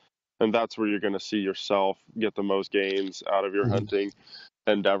 and that's where you're going to see yourself get the most gains out of your hunting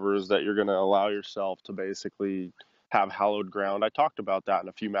endeavors, that you're going to allow yourself to basically have hallowed ground. I talked about that in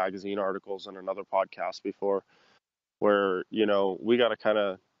a few magazine articles and another podcast before, where, we got to kind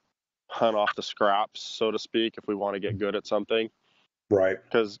of hunt off the scraps, so to speak, if we want to get good at something. Right.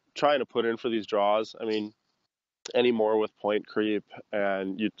 Because trying to put in for these draws, I mean, anymore with point creep,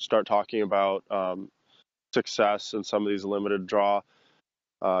 and you start talking about success in some of these limited draw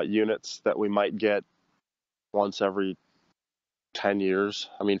units that we might get once every 10 years.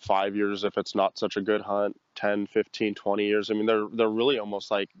 I mean, 5 years if it's not such a good hunt, 10, 15, 20 years. I mean, they're really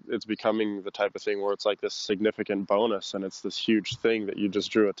almost like it's becoming the type of thing where it's like this significant bonus, and it's this huge thing that you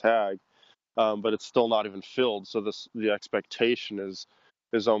just drew a tag, but it's still not even filled. So the expectation is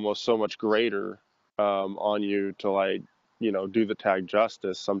almost so much greater on you to do the tag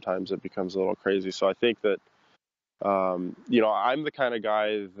justice. Sometimes it becomes a little crazy. So I think that I'm the kind of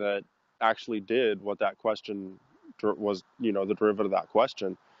guy that actually did what that question was, the derivative of that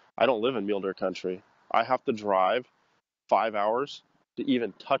question. I don't live in mule deer country. I have to drive 5 hours to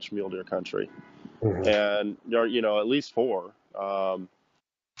even touch mule deer country, Mhm. and you know, at least 4.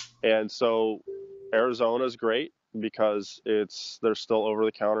 And so Arizona's great because there's still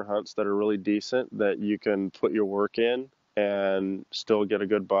over-the-counter hunts that are really decent that you can put your work in and still get a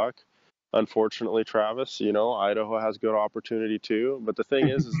good buck. Unfortunately, Travis, you know, Idaho has good opportunity too. But the thing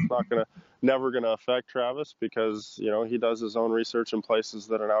is it's never gonna affect Travis because, you know, he does his own research in places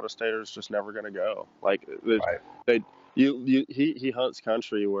that an out-of-stater is just never gonna go. Like Right. he hunts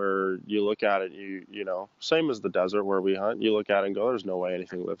country where you look at it, you know, same as the desert where we hunt, you look at it and go, there's no way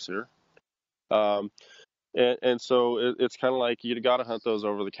anything lives here. And so it's kind of like you got to hunt those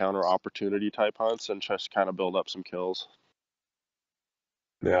over-the-counter opportunity type hunts and just kind of build up some kills.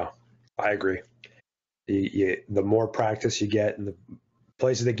 Yeah, I agree. The more practice you get and the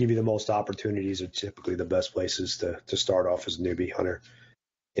places that give you the most opportunities are typically the best places to start off as a newbie hunter.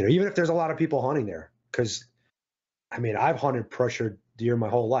 You know, even if there's a lot of people hunting there, because I mean, I've hunted pressured deer my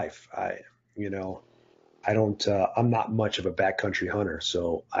whole life. I'm not much of a backcountry hunter,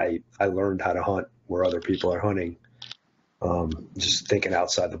 so I learned how to hunt where other people are hunting, just thinking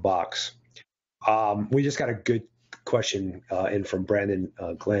outside the box. We just got a good question in from Brandon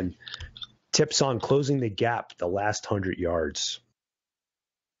Glenn. Tips on closing the gap the last 100 yards.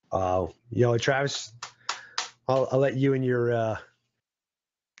 Travis, I'll let you and your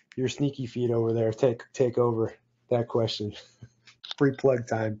sneaky feet over there take over that question. Free plug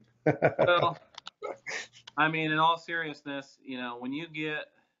time. Well, I mean, in all seriousness, you know, when you get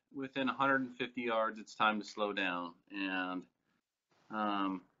within 150 yards, it's time to slow down. And,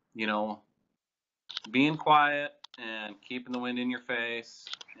 you know, being quiet and keeping the wind in your face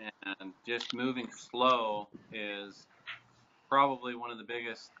and just moving slow is probably one of the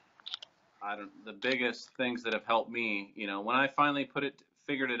biggest things that have helped me. You know, when I finally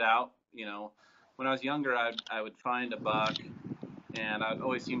figured it out, you know, when I was younger, I would find a buck and I'd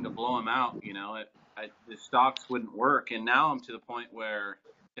always seem to blow him out. You know, the stalks wouldn't work. And now I'm to the point where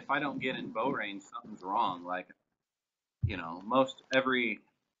if I don't get in bow range, something's wrong. Like, you know, most every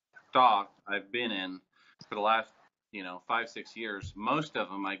stalk I've been in for the last, you know, 5-6 years, most of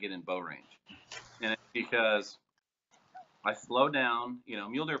them I get in bow range. And it's because I slow down. You know,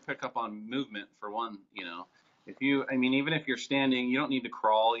 mule deer pick up on movement for one. You know, even if you're standing, you don't need to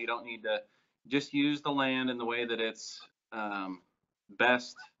crawl. You don't need to just use the land in the way that it's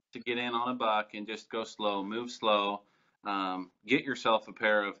best to get in on a buck and just go slow, move slow. Get yourself a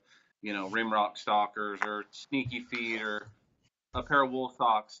pair of, you know, rimrock stalkers or sneaky feet or a pair of wool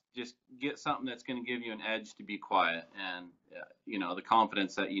socks. Just get something that's going to give you an edge to be quiet and, you know, the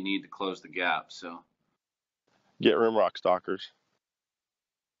confidence that you need to close the gap. So. Get rimrock stalkers.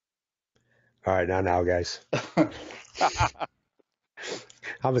 All right, now, guys.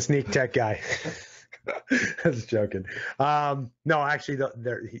 I'm a sneak tech guy. I was joking. No, actually,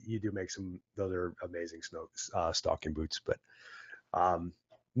 you do make some. Those are amazing stalking boots. But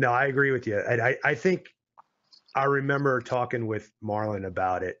no, I agree with you. I think I remember talking with Marlon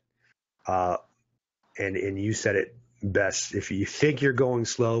about it, and you said it best. If you think you're going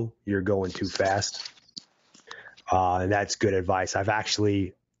slow, you're going too fast, and that's good advice. I've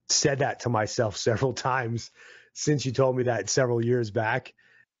actually said that to myself several times since you told me that several years back.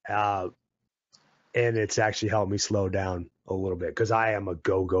 And it's actually helped me slow down a little bit because I am a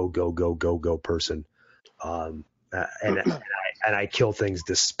go person. And I kill things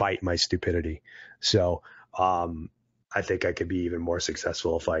despite my stupidity. So I think I could be even more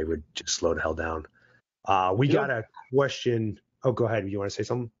successful if I would just slow the hell down. We got a question. Oh, go ahead. You want to say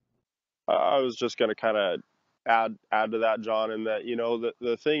something? I was just going to kind of add to that, John, and that, you know,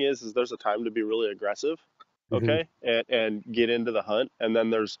 the thing is there's a time to be really aggressive, okay, and get into the hunt, and then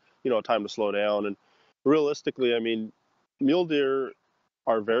there's, you know, a time to slow down. And realistically, I mean, mule deer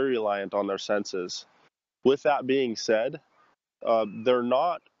are very reliant on their senses. With that being said, they're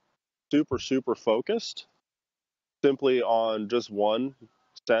not super focused simply on just one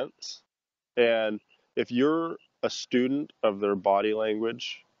sense. And if you're a student of their body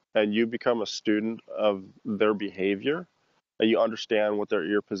language and you become a student of their behavior and you understand what their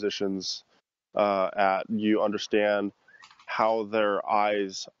ear positions you understand how their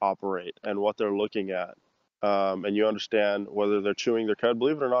eyes operate and what they're looking at, and you understand whether they're chewing their cud.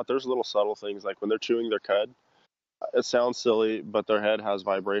 Believe it or not, there's little subtle things like when they're chewing their cud, it sounds silly, but their head has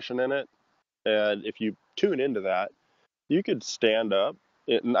vibration in it. And if you tune into that, you could stand up.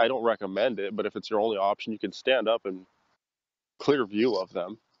 And I don't recommend it, but if it's your only option, you can stand up and clear view of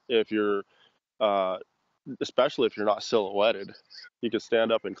them. If you're, especially if you're not silhouetted, you can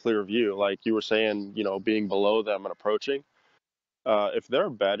stand up in clear view. Like you were saying, you know, being below them and approaching. If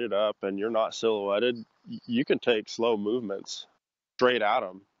they're bedded up and you're not silhouetted, you can take slow movements straight at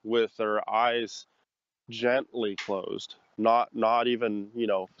them with their eyes gently closed, not even, you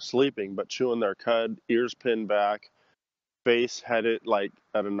know, sleeping, but chewing their cud, ears pinned back, face headed like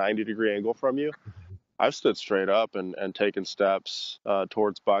at a 90-degree angle from you. I've stood straight up and taken steps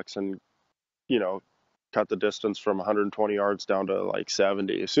towards bucks and, you know, cut the distance from 120 yards down to like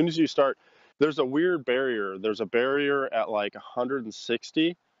 70. As soon as you start, there's a weird barrier. There's a barrier at like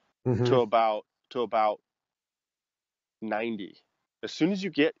 160 to about 90. As soon as you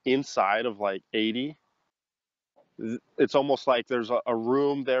get inside of like 80, it's almost like there's a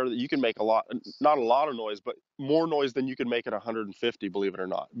room there that you can make not a lot of noise, but more noise than you can make at 150, believe it or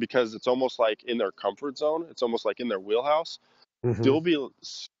not, because it's almost like in their comfort zone. It's almost like in their wheelhouse. You'll be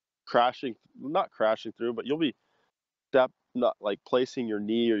not crashing through, but you'll be not like placing your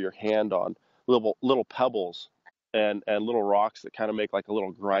knee or your hand on little pebbles and little rocks that kind of make like a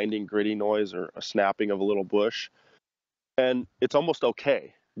little grinding, gritty noise or a snapping of a little bush. And it's almost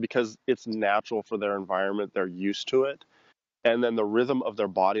okay because it's natural for their environment. They're used to it. And then the rhythm of their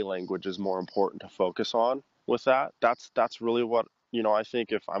body language is more important to focus on with that. That's really what, you know, I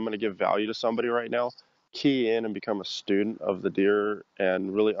think if I'm going to give value to somebody right now, key in and become a student of the deer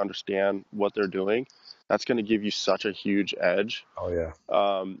and really understand what they're doing. That's going to give you such a huge edge. Oh yeah.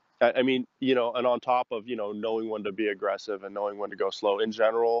 I mean, you know, and on top of, you know, knowing when to be aggressive and knowing when to go slow in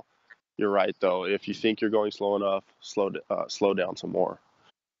general, you're right though. If you think you're going slow enough, slow down some more.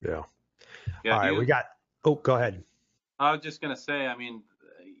 Yeah. Yeah, All right, go ahead. I was just gonna say, I mean,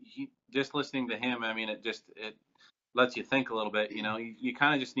 just listening to him, I mean, it lets you think a little bit. You know, you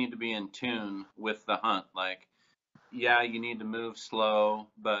kind of just need to be in tune with the hunt. Like, yeah, you need to move slow,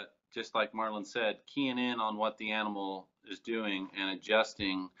 but just like Marlon said, keying in on what the animal is doing and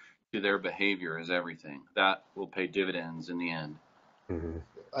adjusting to their behavior is everything. That will pay dividends in the end. Mm-hmm.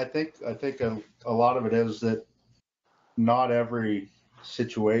 I think a lot of it is that not every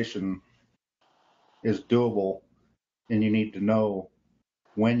situation is doable, and you need to know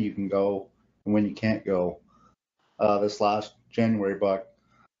when you can go and when you can't go. This last January buck,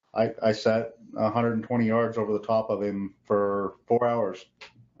 I sat 120 yards over the top of him for 4 hours.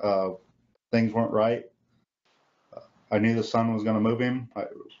 Things weren't right. I knew the sun was going to move him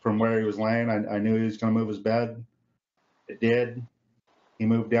from where he was laying. I knew he was going to move his bed. It did. He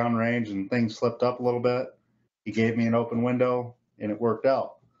moved downrange and things slipped up a little bit. He gave me an open window and it worked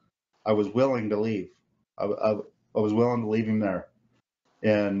out. I was willing to leave. I was willing to leave him there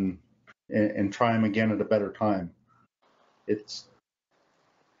and try him again at a better time.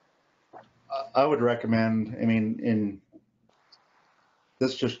 I would recommend, I mean,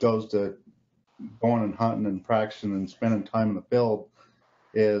 this just goes to going and hunting and practicing and spending time in the field,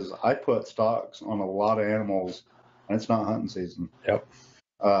 is I put stocks on a lot of animals and it's not hunting season. Yep.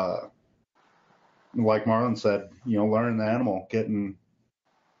 Like Marlon said, you know, learning the animal, getting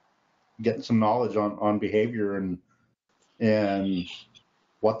some knowledge on behavior and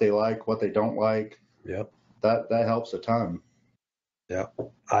what they like, what they don't like. Yep. That helps a ton. Yeah.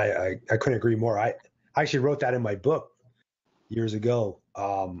 I couldn't agree more. I actually wrote that in my book years ago.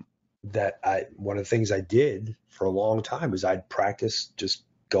 That one of the things I did for a long time is I'd practice just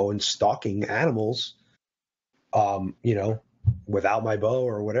going stalking animals, you know, without my bow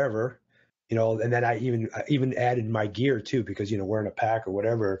or whatever, you know, and then I even added my gear too, because, you know, wearing a pack or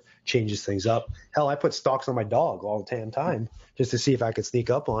whatever changes things up. Hell, I put stalks on my dog all the damn time just to see if I could sneak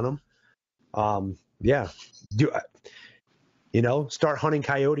up on him. Yeah. You know, start hunting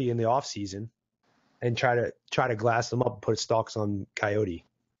coyote in the off season and try to glass them up and put stalks on coyote.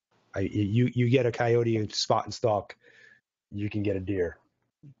 You get a coyote and spot and stalk, you can get a deer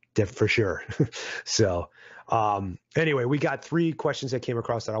for sure. So anyway, we got 3 questions that came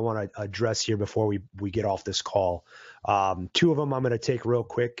across that I want to address here before we get off this call. 2 of them I'm going to take real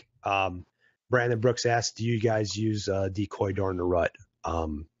quick. Brandon Brooks asked, do you guys use decoy during the rut?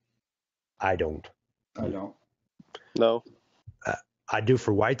 I don't. No. I do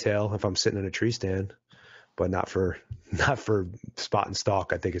for whitetail if I'm sitting in a tree stand, but not for spot and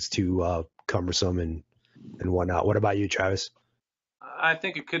stalk. I think it's too cumbersome and whatnot. What about you, Travis? I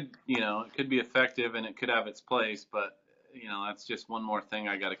think it could be effective and it could have its place, but you know, that's just one more thing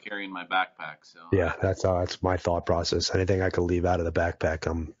I got to carry in my backpack. So yeah, that's my thought process. Anything I could leave out of the backpack,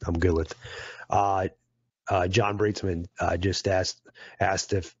 I'm good with. John Breitsman just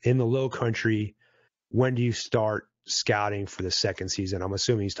asked if in the low country, when do you start scouting for the second season? I'm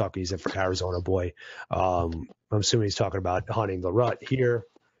assuming he's for Arizona boy. I'm assuming he's talking about hunting the rut here.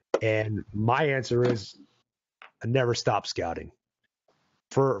 And my answer is I never stop scouting.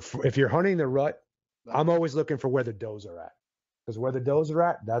 For if you're hunting the rut, I'm always looking for where the does are at. Because where the does are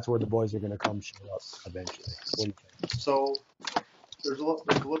at, that's where the boys are going to come show up eventually. So there's a little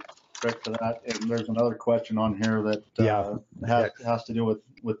trick to that, and there's another question on here that has to do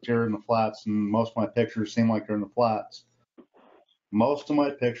with deer in the flats, and most of my pictures seem like they're in the flats. Most of my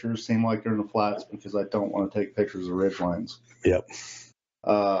pictures seem like they're in the flats because I don't want to take pictures of ridge lines. Yep.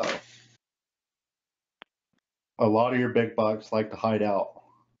 A lot of your big bucks like to hide out.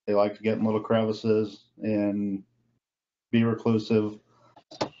 They like to get in little crevices and be reclusive.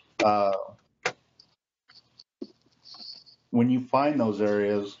 When you find those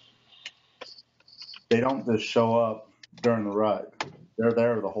areas, they don't just show up during the rut. They're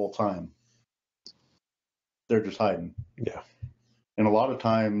there the whole time. They're just hiding. Yeah. And a lot of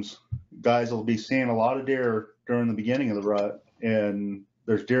times, guys will be seeing a lot of deer during the beginning of the rut, and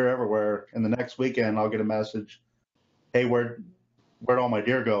there's deer everywhere. And the next weekend, I'll get a message, "Hey, where'd all my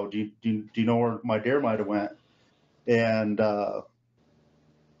deer go? Do you know where my deer might have went?" And they're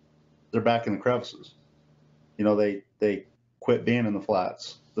back in the crevices. You know, they quit being in the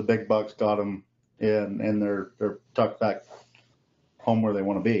flats. The big bucks got them, and they're tucked back home where they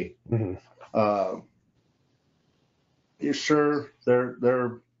want to be. Mm-hmm. You're sure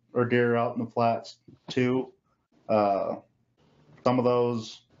there are deer out in the flats too. Some of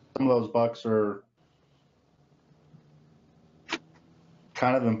those bucks are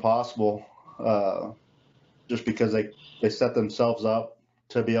kind of impossible, just because they set themselves up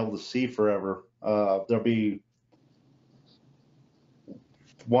to be able to see forever. There'll be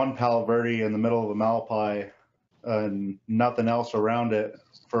one Palo Verde in the middle of a Malapai and nothing else around it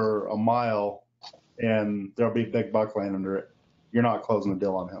for a mile, and there'll be big buck laying under it. You're not closing the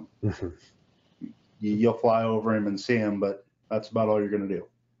deal on him. Mm-hmm. You'll fly over him and see him, but that's about all you're going to do.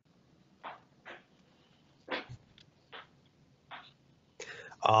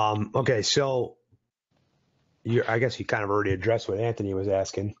 Okay, so I guess you kind of already addressed what Anthony was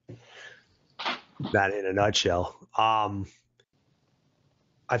asking. That in a nutshell.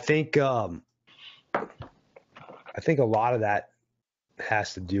 I think a lot of that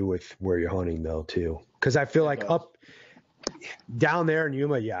has to do with where you're hunting, though, too. Because I feel like up down there in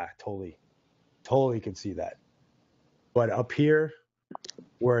Yuma, yeah, totally can see that. But up here,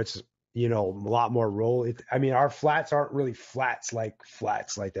 where it's a lot more roll. Our flats aren't really flats like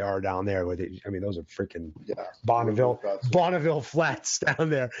they are down there. Those are freaking Bonneville flats down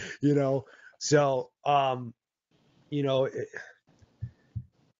there. So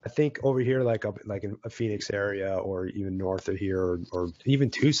I think over here, like in a Phoenix area, or even north of here, or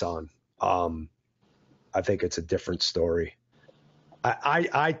even Tucson, I think it's a different story.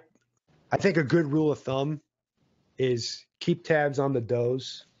 I think a good rule of thumb is keep tabs on the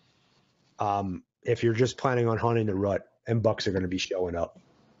does. If you're just planning on hunting the rut, and bucks are going to be showing up,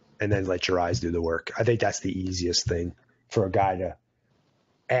 and then let your eyes do the work. I think that's the easiest thing for a guy to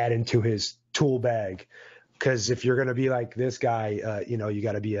add into his tool bag. Because if you're going to be like this guy, you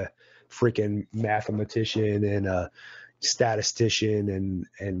got to be a freaking mathematician and a statistician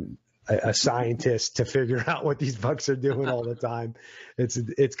and a scientist to figure out what these bucks are doing all the time.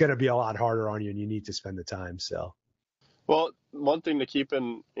 It's going to be a lot harder on you, and you need to spend the time. So, well, one thing to keep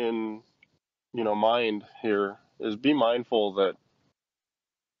in mind here is be mindful that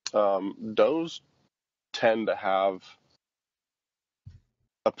does tend to have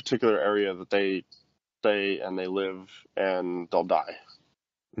a particular area that they stay and they live and they'll die.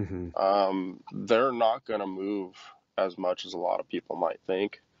 Mm-hmm. They're not going to move as much as a lot of people might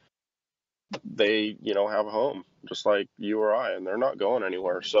think. They, have a home just like you or I, and they're not going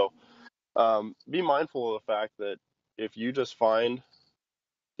anywhere. So be mindful of the fact that if you just find,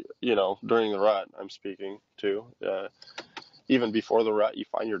 during the rut, I'm speaking to, even before the rut, you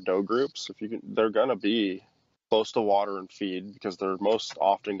find your doe groups. They're going to be close to water and feed because they're most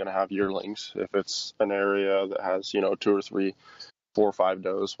often going to have yearlings. If it's an area that has, 2 or 3, 4 or 5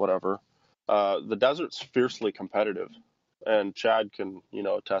 does, whatever. The desert's fiercely competitive, and Chad can,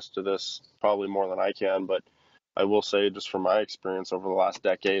 attest to this probably more than I can, but I will say just from my experience over the last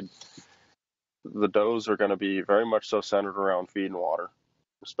decade, the does are going to be very much so centered around feed and water,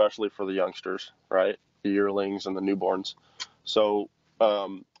 especially for the youngsters, right? The yearlings and the newborns. So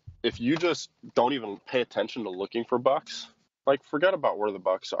if you just don't even pay attention to looking for bucks, like forget about where the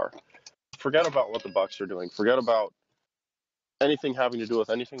bucks are. Forget about what the bucks are doing. Forget about anything having to do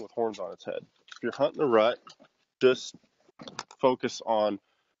with anything with horns on its head. If you're hunting a rut, just focus on,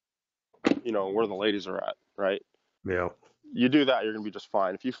 where the ladies are at, right? Yeah. You do that, you're going to be just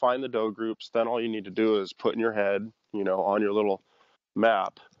fine. If you find the doe groups, then all you need to do is put in your head, on your little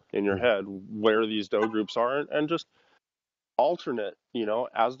map in your head where these doe groups are, and just alternate,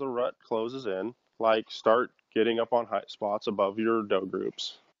 as the rut closes in, like start getting up on high spots above your doe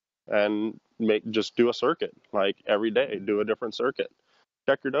groups, and just do a circuit, like every day, do a different circuit,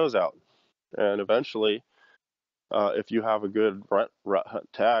 check your does out. And eventually, if you have a good rut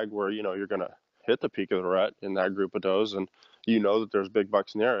hunt tag where, you're going to hit the peak of the rut in that group of does, and that there's big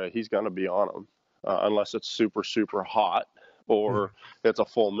bucks in the area, he's going to be on them. Unless it's super, super hot or it's a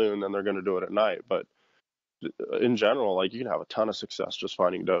full moon, then they're going to do it at night. But in general, like, you can have a ton of success just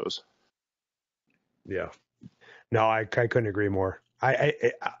finding does. Yeah. No, I couldn't agree more. I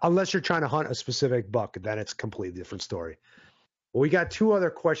unless you're trying to hunt a specific buck, then it's a completely different story. Well, we got two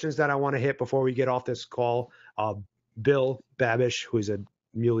other questions that I want to hit before we get off this call. Bill Babish, who's a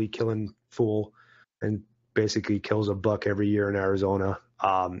muley killing fool and basically kills a buck every year in Arizona.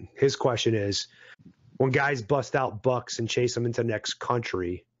 His question is, when guys bust out bucks and chase them into the next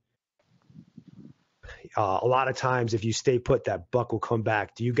country, a lot of times if you stay put, that buck will come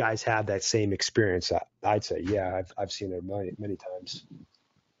back. Do you guys have that same experience? I'd say, yeah, I've seen it many times.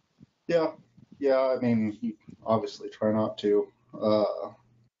 Yeah. I mean, you obviously try not to.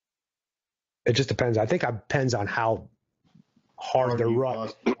 It just depends. I think it depends on how hard the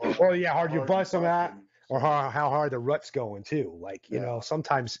rut. Well, yeah, hard you bust them at, or how hard the rut's going too. Like,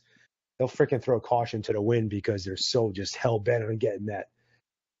 sometimes they'll freaking throw caution to the wind because they're so just hell bent on getting that.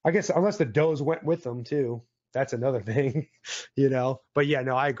 I guess unless the does went with them too, that's another thing, But yeah,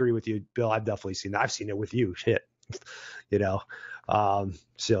 no, I agree with you, Bill. I've definitely seen that. I've seen it with you, shit,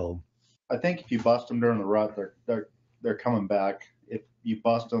 So I think if you bust them during the rut, they're coming back. If you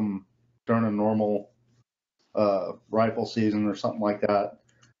bust them during a normal rifle season or something like that,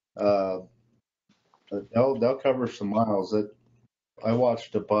 they'll cover some miles. I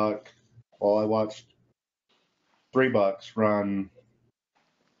watched I watched 3 bucks run.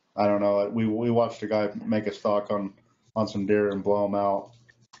 I don't know. We watched a guy make a stalk on some deer and blow them out,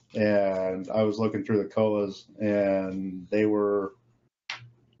 and I was looking through the colas, and they were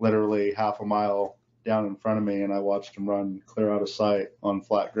literally half a mile down in front of me, and I watched them run clear out of sight on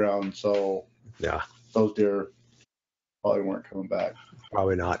flat ground. So yeah, those deer probably weren't coming back.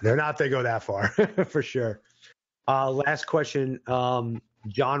 Probably not. They're not. They go that far for sure. Last question.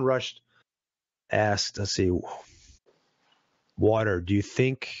 John Rush asked, let's see, Water, do you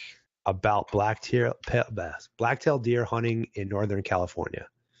think about blacktail deer hunting in Northern California?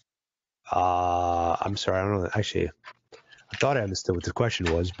 I'm sorry, I don't know. Actually, I thought I understood what the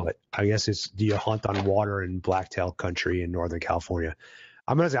question was, but I guess it's, do you hunt on water in blacktail country in Northern California?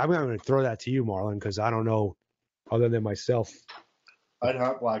 I'm going to throw that to you, Marlon, because I don't know other than myself. I'd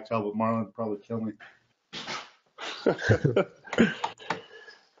hunt blacktail, but Marlon would probably kill me.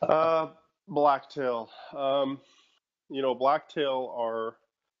 Blacktail. Blacktail are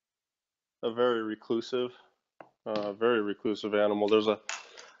a very reclusive animal. There's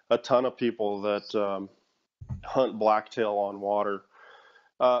a ton of people that hunt blacktail on water.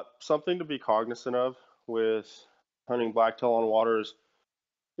 Something to be cognizant of with hunting blacktail on water is,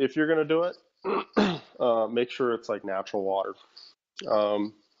 if you're going to do it, make sure it's like natural water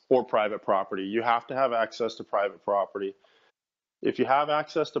or private property. You have to have access to private property. If you have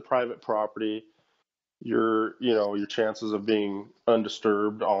access to private property, your chances of being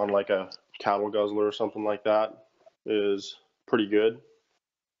undisturbed on like a cattle guzzler or something like that is pretty good.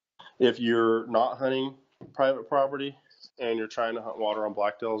 If you're not hunting private property and you're trying to hunt water on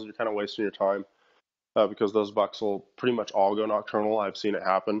blacktails, you're kind of wasting your time because those bucks will pretty much all go nocturnal. I've seen it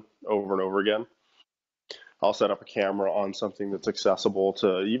happen over and over again. I'll set up a camera on something that's accessible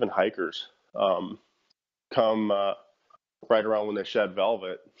to even hikers. Come right around when they shed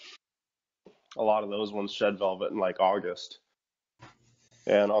velvet. A lot of those ones shed velvet in like August.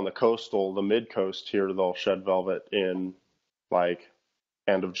 And on the mid-coast here, they'll shed velvet in like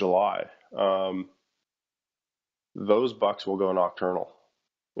end of July. Those bucks will go nocturnal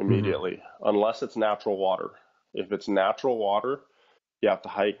immediately, unless it's natural water. If it's natural water, you have to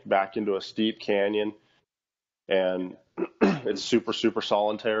hike back into a steep canyon, and it's super, super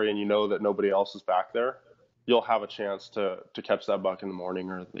solitary, and you know that nobody else is back there. You'll have a chance to catch that buck in the morning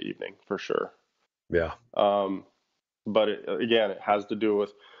or the evening for sure. Yeah. But it has to do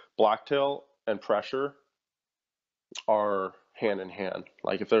with blacktail and pressure are hand in hand.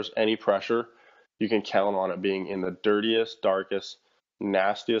 Like if there's any pressure, you can count on it being in the dirtiest, darkest,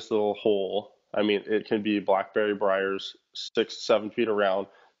 nastiest little hole. I mean, it can be blackberry briars 6-7 feet around.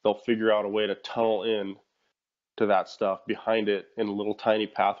 They'll figure out a way to tunnel in to that stuff behind it in little tiny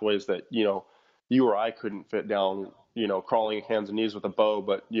pathways that, you or I couldn't fit down, crawling hands and knees with a bow,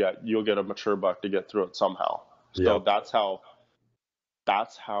 but yeah, you'll get a mature buck to get through it somehow. So that's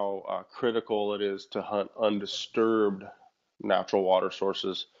how critical it is to hunt undisturbed natural water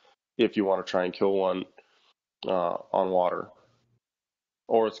sources if you want to try and kill one on water.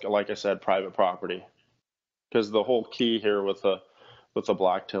 or it's like I said, private property. Because the whole key here with the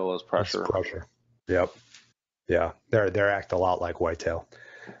blacktail is pressure. It's pressure. Yep. Yeah, they act a lot like whitetail.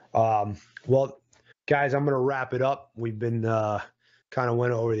 Well, guys, I'm gonna wrap it up. We've been kind of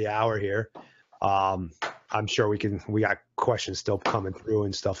went over the hour here. I'm sure we got questions still coming through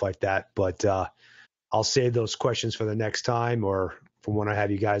and stuff like that, but I'll save those questions for the next time or from when I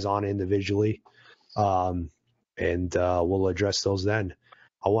have you guys on individually. And we'll address those then.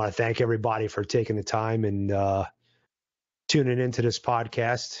 I want to thank everybody for taking the time and tuning into this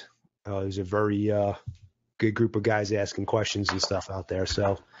podcast. There's a very good group of guys asking questions and stuff out there.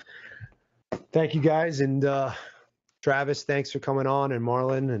 So thank you guys. And Travis, thanks for coming on, and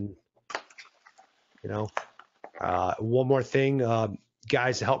Marlon. And, one more thing,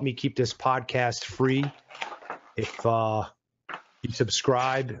 guys, help me keep this podcast free. If you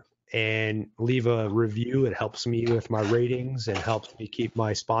subscribe and leave a review, it helps me with my ratings and helps me keep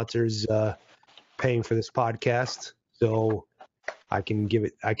my sponsors paying for this podcast. So I can give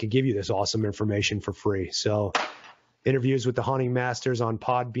you this awesome information for free. So interviews with the hunting masters on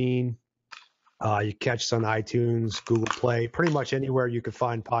Podbean. You catch us on iTunes, Google Play, pretty much anywhere you can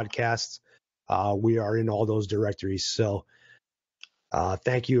find podcasts. We are in all those directories. So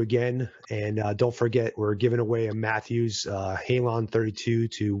thank you again. And don't forget, we're giving away a Matthews Halon 32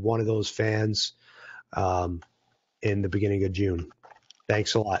 to one of those fans in the beginning of June.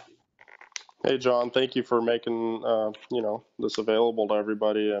 Thanks a lot. Hey, John, thank you for making, this available to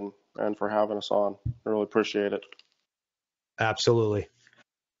everybody and for having us on. I really appreciate it. Absolutely.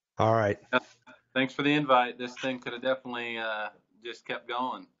 All right. Thanks for the invite. This thing could have definitely just kept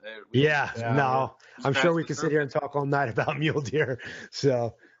going. I'm sure we could sit here and talk all night about mule deer.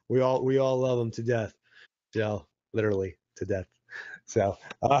 So we all love them to death. So literally to death. So,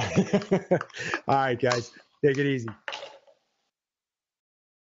 all right, guys, take it easy.